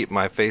try to keep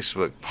my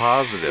Facebook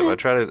positive. I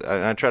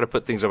try to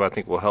put things up I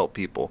think will help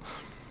people.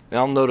 And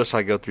I'll notice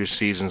I go through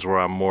seasons where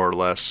I'm more or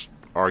less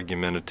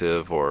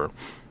argumentative or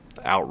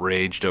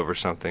outraged over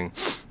something.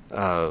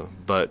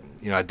 But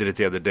I did it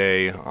the other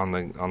day on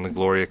the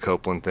Gloria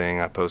Copeland thing.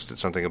 I posted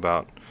something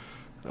about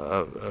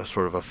a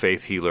sort of a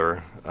faith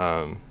healer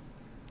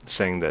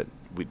saying that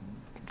we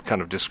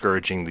kind of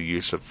discouraging the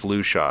use of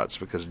flu shots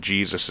because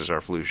Jesus is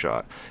our flu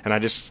shot. And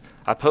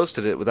I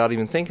posted it without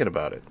even thinking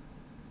about it.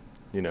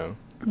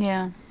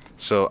 Yeah.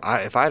 So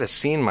if I had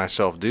seen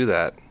myself do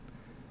that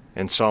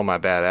and saw my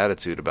bad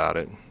attitude about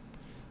it,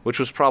 which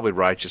was probably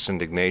righteous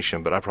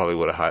indignation, but I probably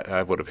would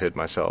have hid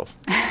myself.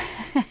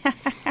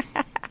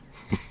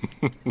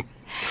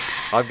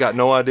 I've got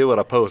no idea what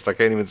I post. I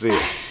can't even see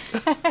it.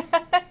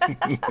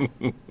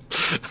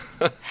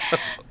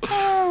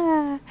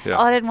 Yeah.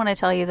 Well, I didn't want to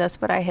tell you this,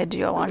 but I hid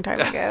you a long time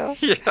ago.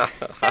 Yeah,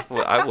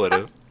 I would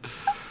have.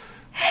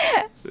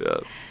 Yeah,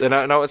 and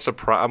I'm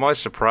always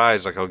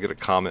surprised. Like I'll get a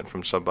comment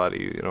from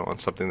somebody, on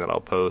something that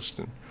I'll post,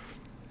 and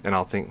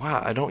I'll think,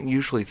 wow, I don't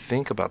usually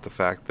think about the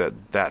fact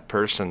that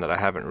person that I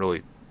haven't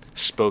really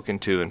spoken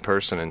to in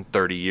person in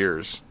 30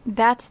 years.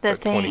 That's the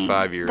thing.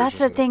 25 years. That's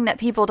the thing that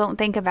people don't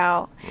think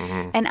about.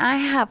 Mm-hmm. And I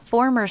have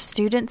former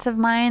students of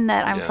mine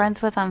that I'm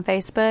friends with on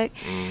Facebook,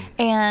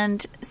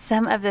 and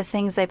some of the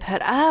things they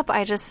put up,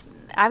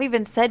 I've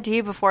even said to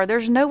you before,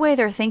 there's no way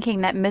they're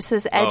thinking that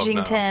Mrs.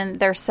 Edgington,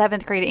 their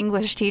 7th grade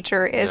English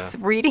teacher, is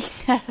reading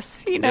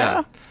this,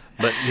 Yeah.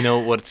 But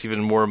what's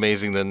even more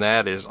amazing than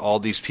that is all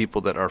these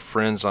people that are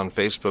friends on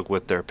Facebook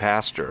with their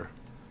pastor.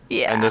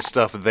 Yeah. And the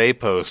stuff they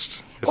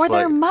post. Or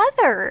their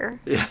mother.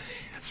 Yeah,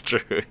 that's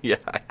true. Yeah.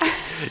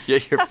 Yeah,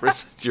 your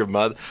friends with your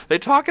mother. They're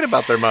talking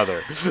about their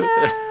mother.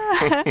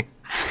 I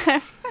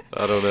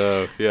don't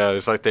know. Yeah,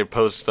 it's like they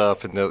post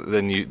stuff and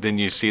then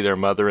you see their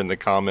mother in the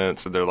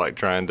comments and they're like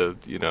trying to,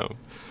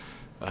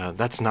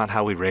 that's not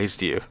how we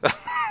raised you.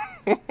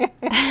 I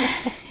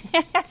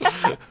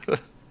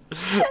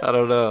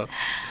don't know.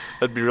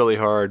 That'd be really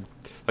hard.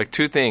 Like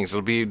two things. It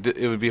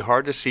would be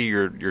hard to see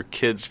your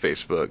kids'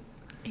 Facebook.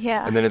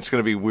 Yeah. And then it's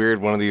going to be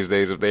weird one of these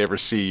days if they ever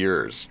see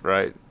yours,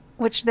 right?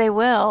 Which they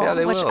will. Yeah,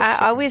 they which will.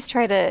 I always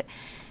try to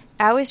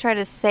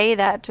say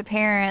that to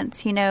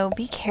parents,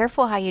 be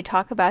careful how you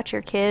talk about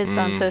your kids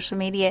on social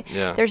media.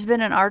 Yeah. There's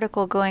been an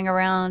article going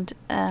around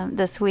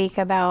this week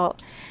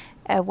about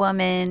a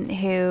woman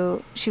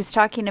who, she was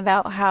talking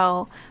about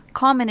how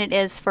common it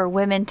is for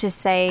women to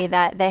say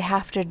that they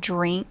have to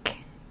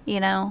drink,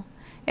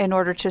 in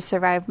order to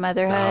survive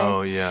motherhood.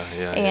 Oh, yeah.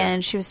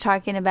 And she was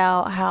talking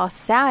about how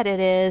sad it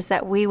is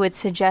that we would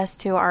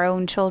suggest to our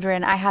own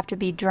children, I have to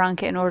be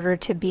drunk in order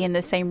to be in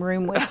the same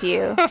room with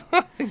you.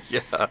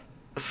 Yeah.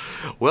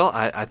 Well,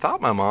 I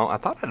thought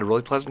I had a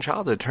really pleasant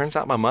childhood. Turns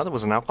out my mother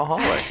was an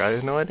alcoholic. I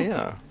had no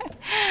idea.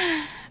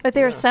 But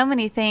there are so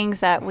many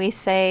things that we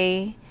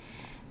say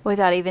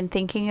without even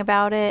thinking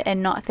about it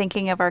and not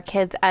thinking of our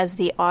kids as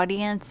the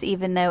audience,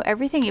 even though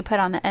everything you put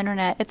on the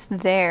internet, it's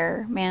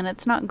there, man.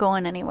 It's not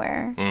going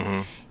anywhere.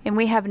 Mm-hmm. And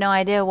we have no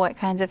idea what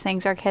kinds of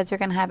things our kids are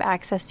going to have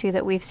access to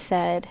that we've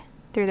said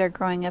through their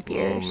growing up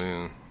years.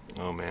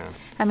 Oh, man.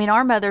 I mean,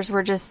 our mothers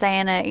were just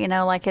saying it,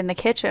 like in the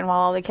kitchen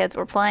while all the kids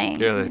were playing.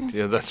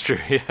 Yeah, that's true.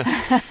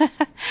 Yeah.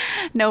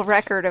 No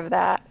record of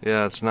that.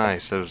 Yeah, it's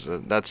nice.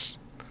 That's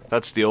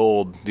the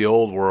old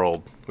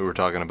world we were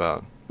talking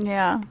about.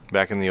 Yeah.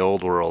 Back in the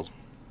old world,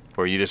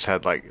 where you just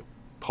had like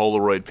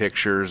Polaroid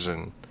pictures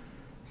and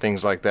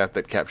things like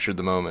that captured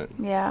the moment.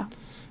 Yeah.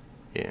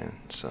 Yeah.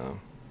 So,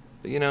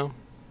 we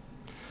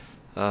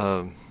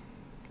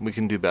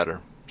can do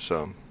better.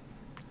 So,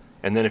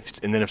 and then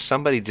if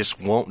somebody just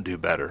won't do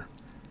better,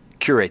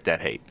 curate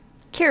that hate.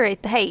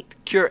 Curate the hate.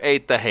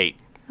 Curate the hate.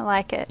 I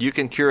like it. You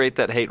can curate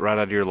that hate right out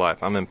of your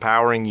life. I'm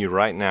empowering you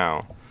right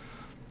now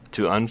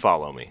to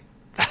unfollow me.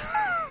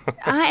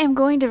 I am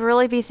going to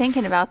really be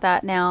thinking about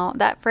that now.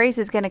 That phrase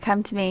is going to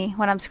come to me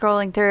when I'm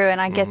scrolling through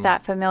and I get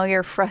that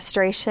familiar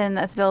frustration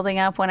that's building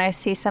up when I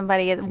see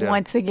somebody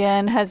once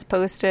again has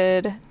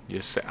posted.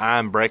 You say,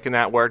 I'm breaking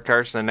that word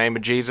curse in the name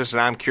of Jesus and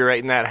I'm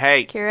curating that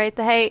hate. Curate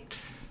the hate.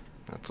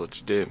 That's what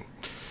you do.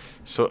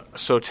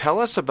 So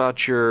tell us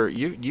about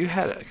you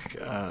had,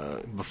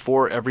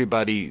 before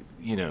everybody,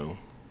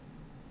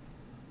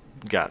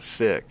 got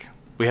sick.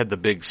 We had the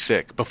big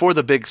sick. Before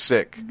the big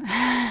sick.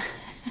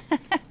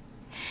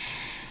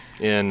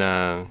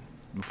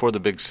 Before the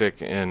big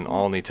sick in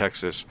Alney,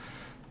 Texas,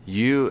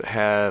 you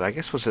had, I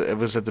guess it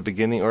was at the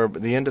beginning or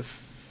the end of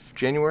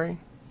January?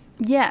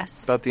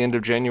 Yes. About the end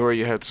of January,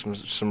 you had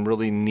some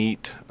really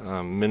neat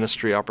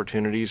ministry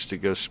opportunities to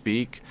go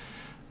speak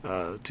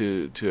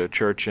to a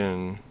church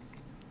in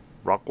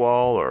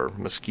Rockwall or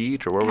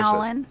Mesquite or where was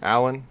Allen. it?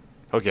 Allen.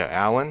 Okay,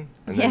 Allen.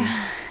 And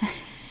yeah.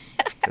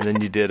 And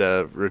then you did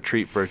a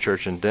retreat for a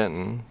church in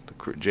Denton,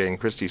 the Jay and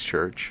Christie's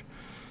church.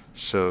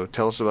 So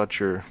tell us about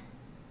your...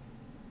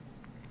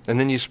 And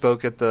then you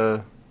spoke at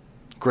the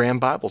Graham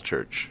Bible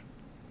Church.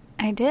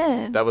 I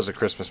did. That was a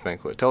Christmas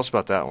banquet. Tell us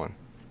about that one.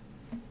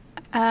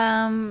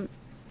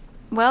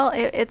 Well,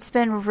 it's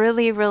been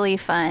really, really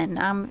fun.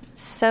 I'm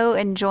so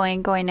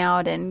enjoying going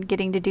out and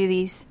getting to do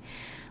these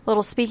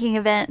little speaking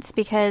events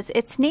because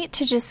it's neat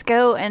to just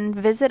go and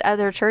visit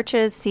other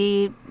churches,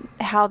 see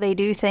how they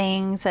do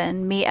things,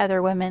 and meet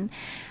other women.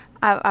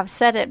 I've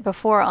said it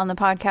before on the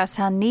podcast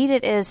how neat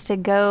it is to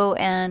go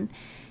and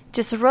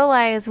just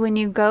realize when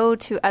you go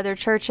to other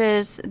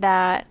churches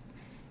that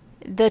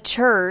the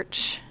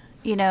church,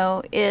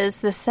 is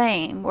the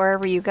same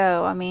wherever you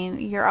go. I mean,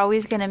 you're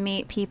always going to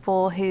meet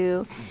people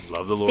who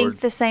love the Lord, think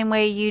the same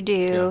way you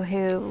do,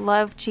 who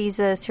love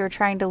Jesus, who are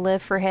trying to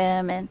live for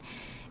Him, and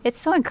it's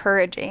so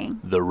encouraging.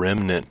 The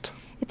remnant.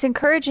 It's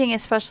encouraging,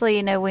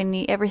 especially,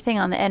 when everything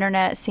on the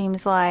internet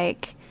seems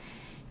like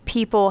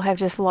people have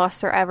just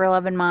lost their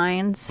ever-loving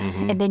minds.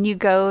 Mm-hmm. And then you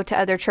go to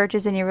other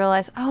churches and you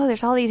realize, oh,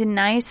 there's all these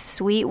nice,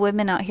 sweet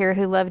women out here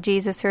who love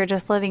Jesus, who are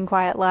just living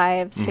quiet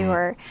lives, mm-hmm. who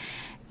are,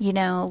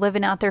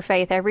 living out their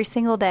faith every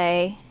single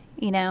day,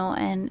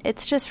 and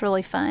it's just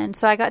really fun.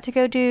 So I got to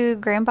go do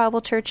Graham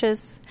Bible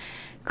Church's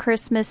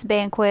Christmas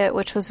banquet,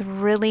 which was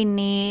really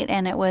neat,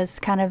 and it was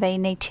kind of a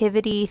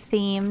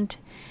nativity-themed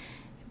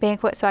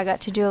banquet, so I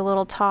got to do a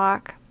little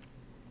talk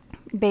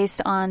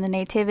based on the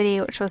nativity,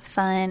 which was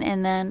fun.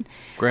 And then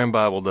Graham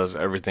Bible does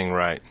everything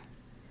right.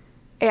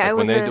 Yeah, like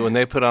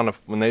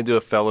when they do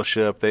a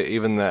fellowship,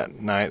 even that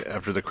night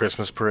after the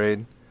Christmas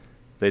parade,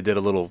 they did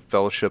a little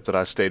fellowship that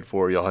I stayed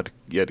for. You had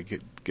to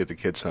get the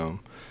kids home.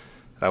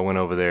 I went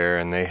over there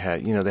and they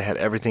had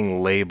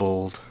everything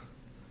labeled.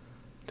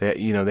 They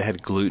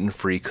had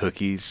gluten-free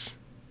cookies.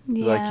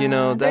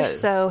 Yeah, they're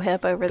so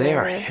hip over there. They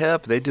are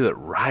hip. They do it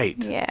right.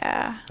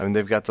 Yeah. I mean,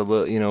 they've got the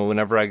little,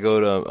 whenever I go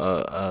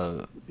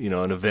to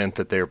an event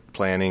that they're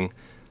planning,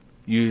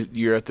 you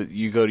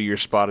go to your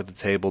spot at the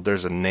table.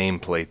 There's a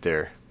nameplate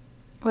there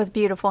with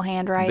beautiful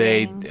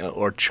handwriting.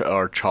 Or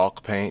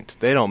chalk paint.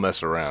 They don't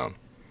mess around.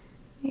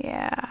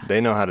 Yeah.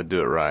 They know how to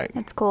do it right.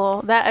 It's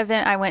cool. That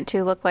event I went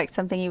to looked like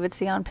something you would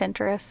see on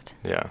Pinterest.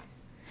 Yeah.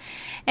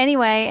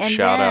 Anyway, and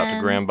shout out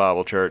to Graham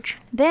Bible Church.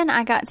 Then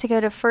I got to go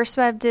to First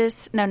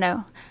Baptist.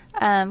 No.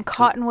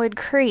 Cottonwood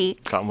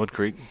Creek Cottonwood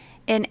Creek.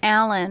 in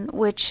Allen,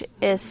 which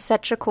is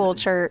such a cool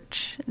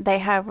church. They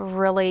have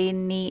really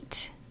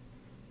neat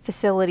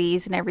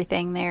facilities and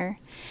everything there.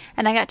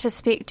 And I got to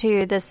speak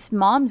to this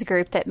moms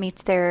group that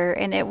meets there,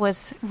 and it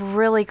was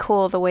really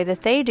cool the way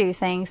that they do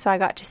things. So I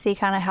got to see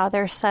kind of how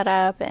they're set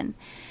up, and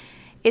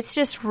it's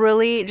just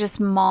really just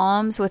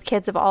moms with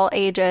kids of all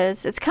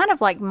ages. It's kind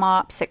of like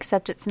MOPS,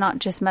 except it's not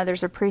just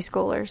mothers or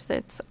preschoolers.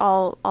 It's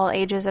all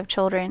ages of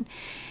children.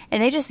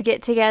 And they just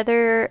get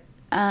together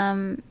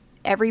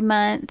every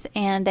month,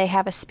 and they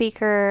have a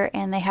speaker,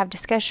 and they have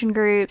discussion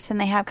groups, and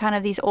they have kind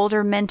of these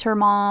older mentor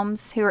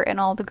moms who are in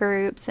all the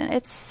groups, and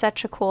it's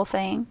such a cool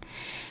thing.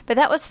 But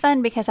that was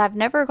fun because I've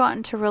never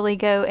gotten to really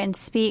go and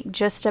speak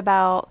just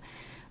about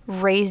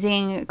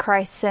raising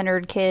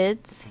Christ-centered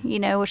kids,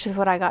 which is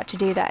what I got to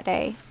do that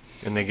day.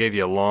 And they gave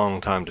you a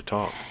long time to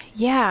talk.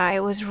 Yeah,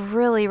 it was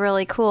really,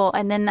 really cool.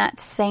 And then that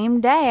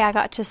same day, I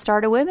got to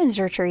start a women's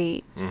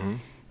retreat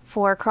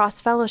for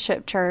Cross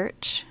Fellowship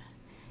Church.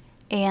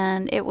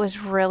 And it was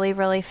really,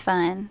 really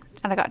fun.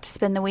 And I got to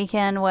spend the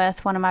weekend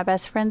with one of my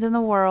best friends in the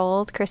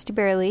world, Christy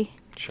Bearley.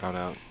 Shout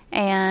out.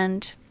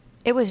 And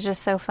it was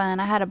just so fun.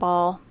 I had a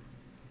ball.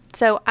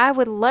 So I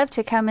would love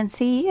to come and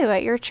see you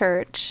at your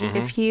church.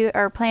 If you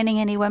are planning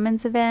any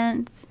women's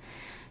events,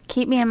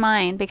 keep me in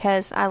mind,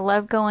 because I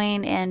love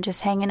going and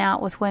just hanging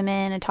out with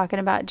women and talking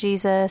about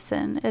Jesus.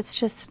 And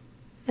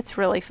it's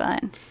really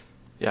fun.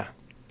 Yeah.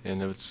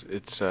 And it's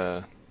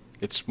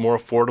more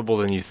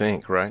affordable than you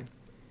think, right?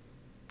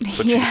 That's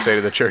what you can say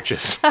to the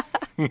churches.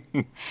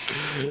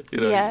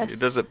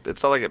 Yes.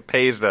 It's not like it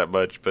pays that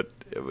much, but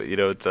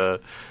it's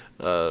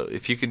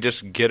if you can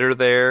just get her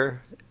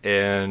there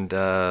and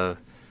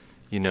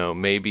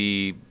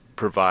maybe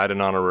provide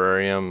an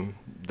honorarium,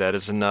 that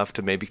is enough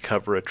to maybe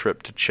cover a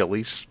trip to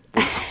Chili's.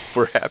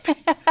 We're happy.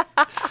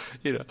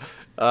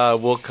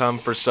 We'll come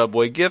for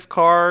Subway gift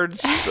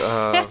cards.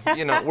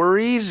 We're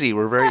easy.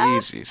 We're very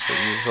easy. So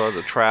you saw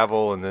the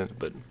travel,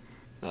 but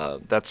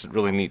that's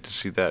really neat to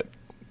see that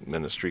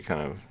ministry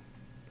kind of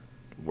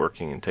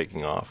working and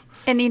taking off.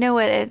 And you know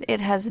what? It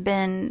has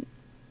been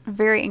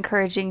very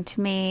encouraging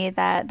to me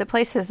that the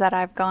places that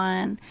I've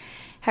gone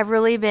have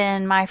really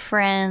been my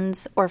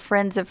friends or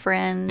friends of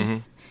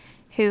friends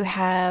who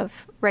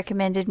have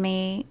recommended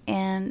me,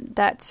 and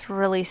that's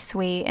really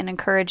sweet and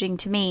encouraging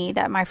to me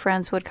that my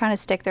friends would kind of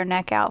stick their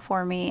neck out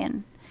for me,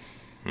 and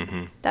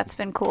that's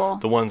been cool.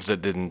 The ones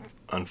that didn't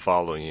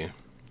unfollow you.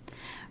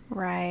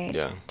 Right.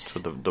 Yeah, so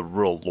the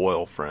real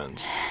loyal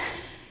friends.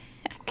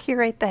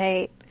 Curate the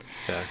hate.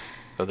 Yeah,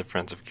 other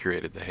friends have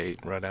curated the hate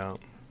right out.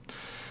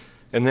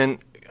 And then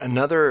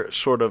another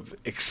sort of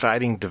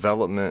exciting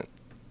development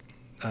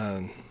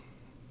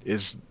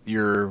is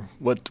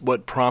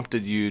what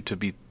prompted you to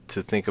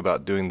think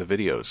about doing the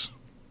videos?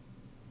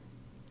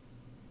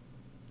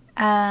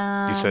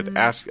 You said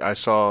I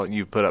saw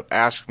you put up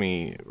ask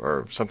me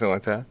or something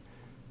like that.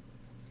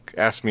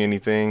 Ask me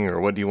anything, or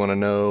what do you want to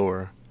know,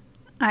 or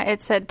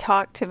it said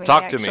talk to me.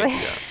 Talk actually. to me.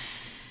 Yeah.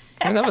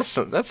 I mean,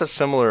 that's a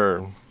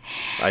similar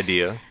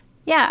idea.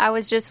 Yeah, I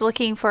was just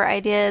looking for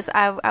ideas.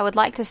 I would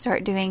like to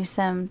start doing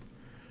some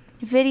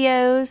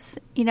videos,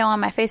 on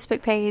my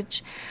Facebook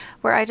page,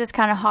 where I just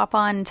kind of hop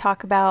on and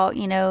talk about,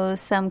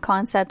 some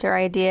concept or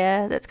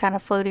idea that's kind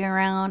of floating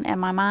around in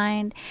my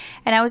mind.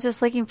 And I was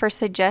just looking for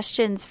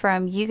suggestions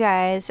from you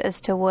guys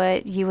as to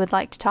what you would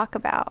like to talk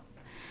about.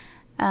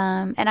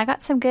 And I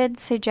got some good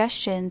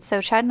suggestions. So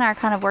Chad and I are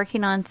kind of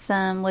working on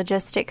some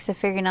logistics of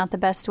figuring out the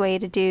best way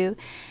to do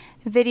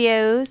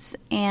videos,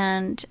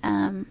 and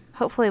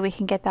hopefully we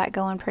can get that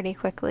going pretty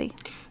quickly.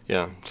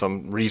 Yeah, so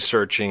I'm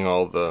researching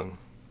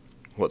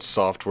what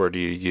software do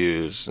you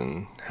use,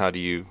 and how do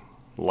you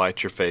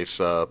light your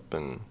face up,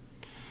 and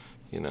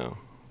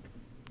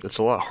it's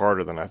a lot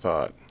harder than I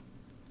thought.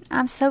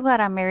 I'm so glad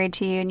I'm married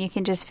to you and you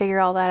can just figure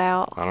all that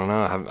out. I don't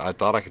know. I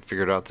thought I could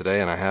figure it out today,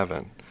 and I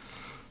haven't.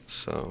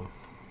 So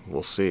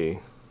we'll see.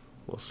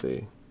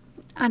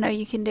 I know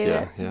you can do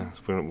it. Yeah.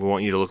 We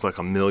want you to look like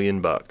 $1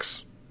 million.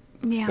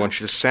 Yeah. We want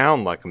you to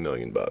sound like $1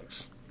 million.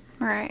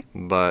 Right.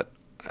 But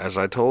as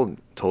I told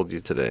you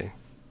today,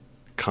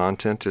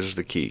 content is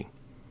the key,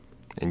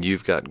 and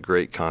you've got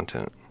great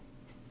content.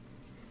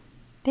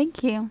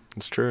 Thank you.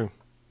 It's true.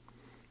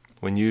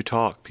 When you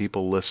talk,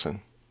 people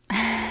listen.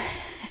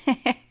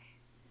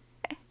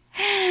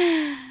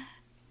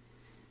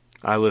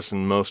 I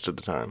listen most of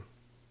the time.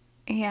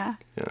 Yeah.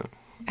 Yeah.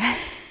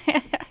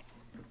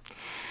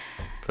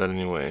 But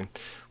anyway,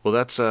 well,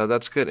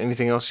 that's good.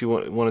 Anything else you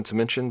wanted to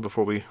mention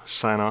before we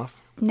sign off?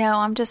 No,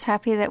 I'm just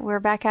happy that we're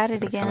back at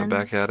it again. Kind of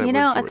back at it.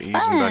 It's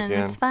fun.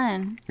 It's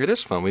fun. It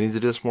is fun. We need to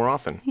do this more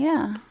often.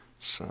 Yeah.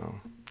 So,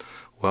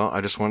 well,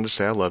 I just wanted to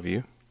say I love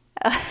you.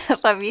 I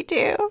love you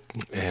too.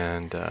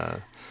 And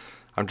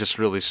I'm just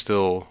really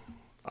still.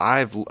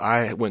 I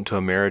went to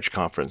a marriage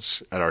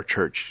conference at our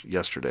church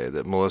yesterday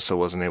that Melissa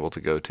wasn't able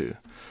to go to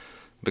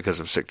because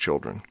of sick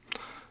children,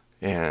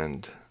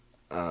 and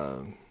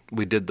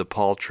we did the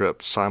Paul Tripp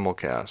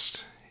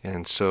simulcast.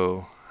 And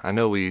so I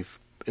know we've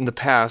in the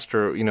past,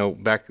 or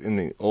back in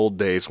the old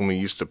days when we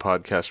used to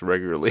podcast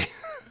regularly,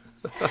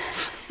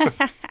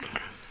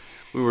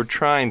 we were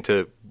trying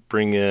to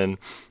bring in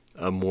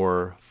a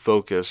more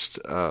focused,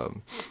 like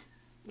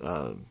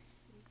a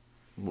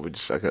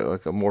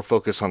more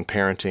focus on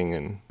parenting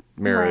and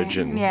marriage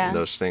and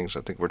those things.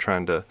 I think we're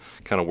trying to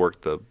kind of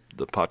work the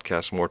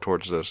podcast more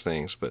towards those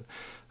things. But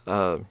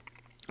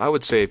I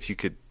would say if you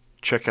could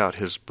check out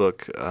his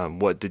book,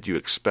 What Did You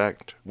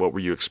Expect? What Were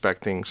You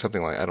Expecting?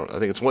 Something like, I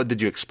think it's What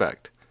Did You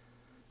Expect?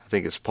 I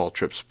think it's Paul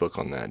Tripp's book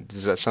on that.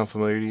 Does that sound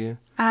familiar to you?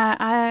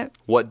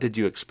 What did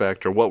you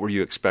expect, or what were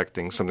you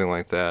expecting? Something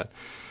like that.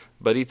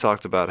 But he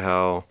talked about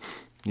how,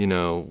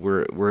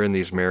 we're in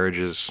these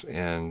marriages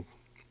and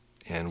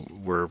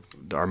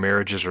our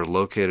marriages are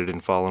located in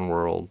a fallen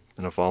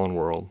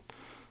world.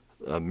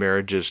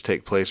 Marriages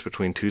take place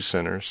between two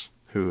sinners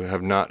who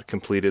have not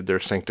completed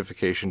their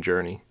sanctification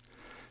journey.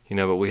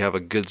 But we have a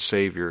good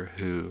Savior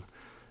who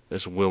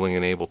is willing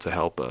and able to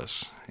help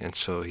us. And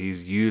so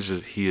he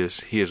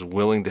is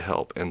willing to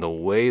help. And the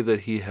way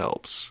that he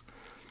helps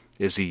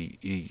is he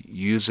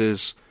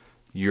uses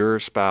your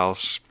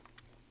spouse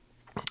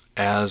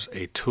as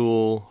a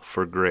tool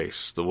for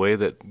grace. The way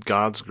that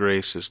God's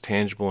grace is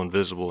tangible and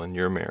visible in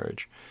your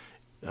marriage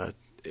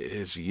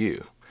is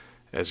you.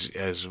 As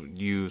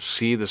you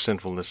see the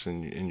sinfulness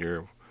in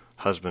your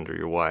husband or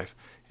your wife,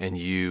 and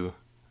you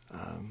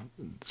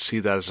see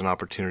that as an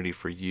opportunity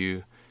for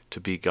you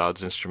to be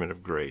God's instrument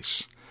of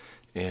grace,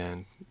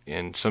 and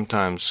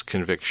sometimes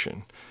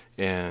conviction,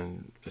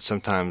 and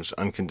sometimes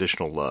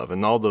unconditional love,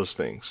 and all those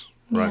things,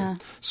 right? Yeah.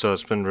 So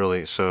it's been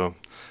really,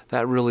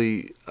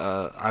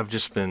 I've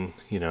just been,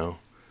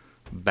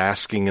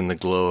 basking in the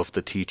glow of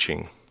the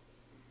teaching,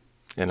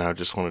 and I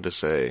just wanted to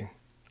say,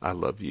 I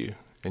love you,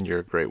 and you're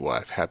a great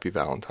wife. Happy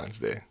Valentine's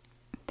Day.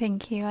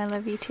 Thank you. I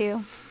love you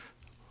too.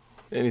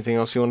 Anything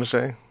else you want to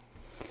say?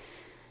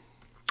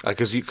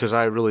 Because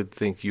I really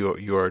think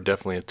you are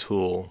definitely a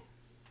tool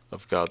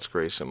of God's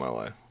grace in my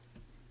life.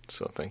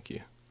 So thank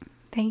you.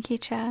 Thank you,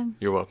 Chad.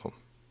 You're welcome.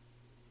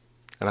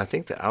 And I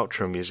think the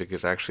outro music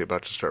is actually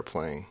about to start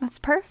playing. That's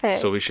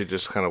perfect. So we should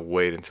just kind of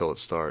wait until it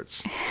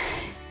starts.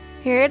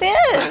 Here it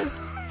is.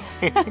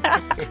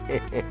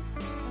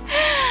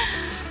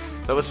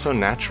 That was so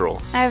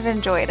natural. I've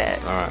enjoyed it.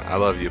 All right. I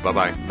love you.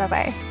 Bye-bye.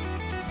 Bye-bye.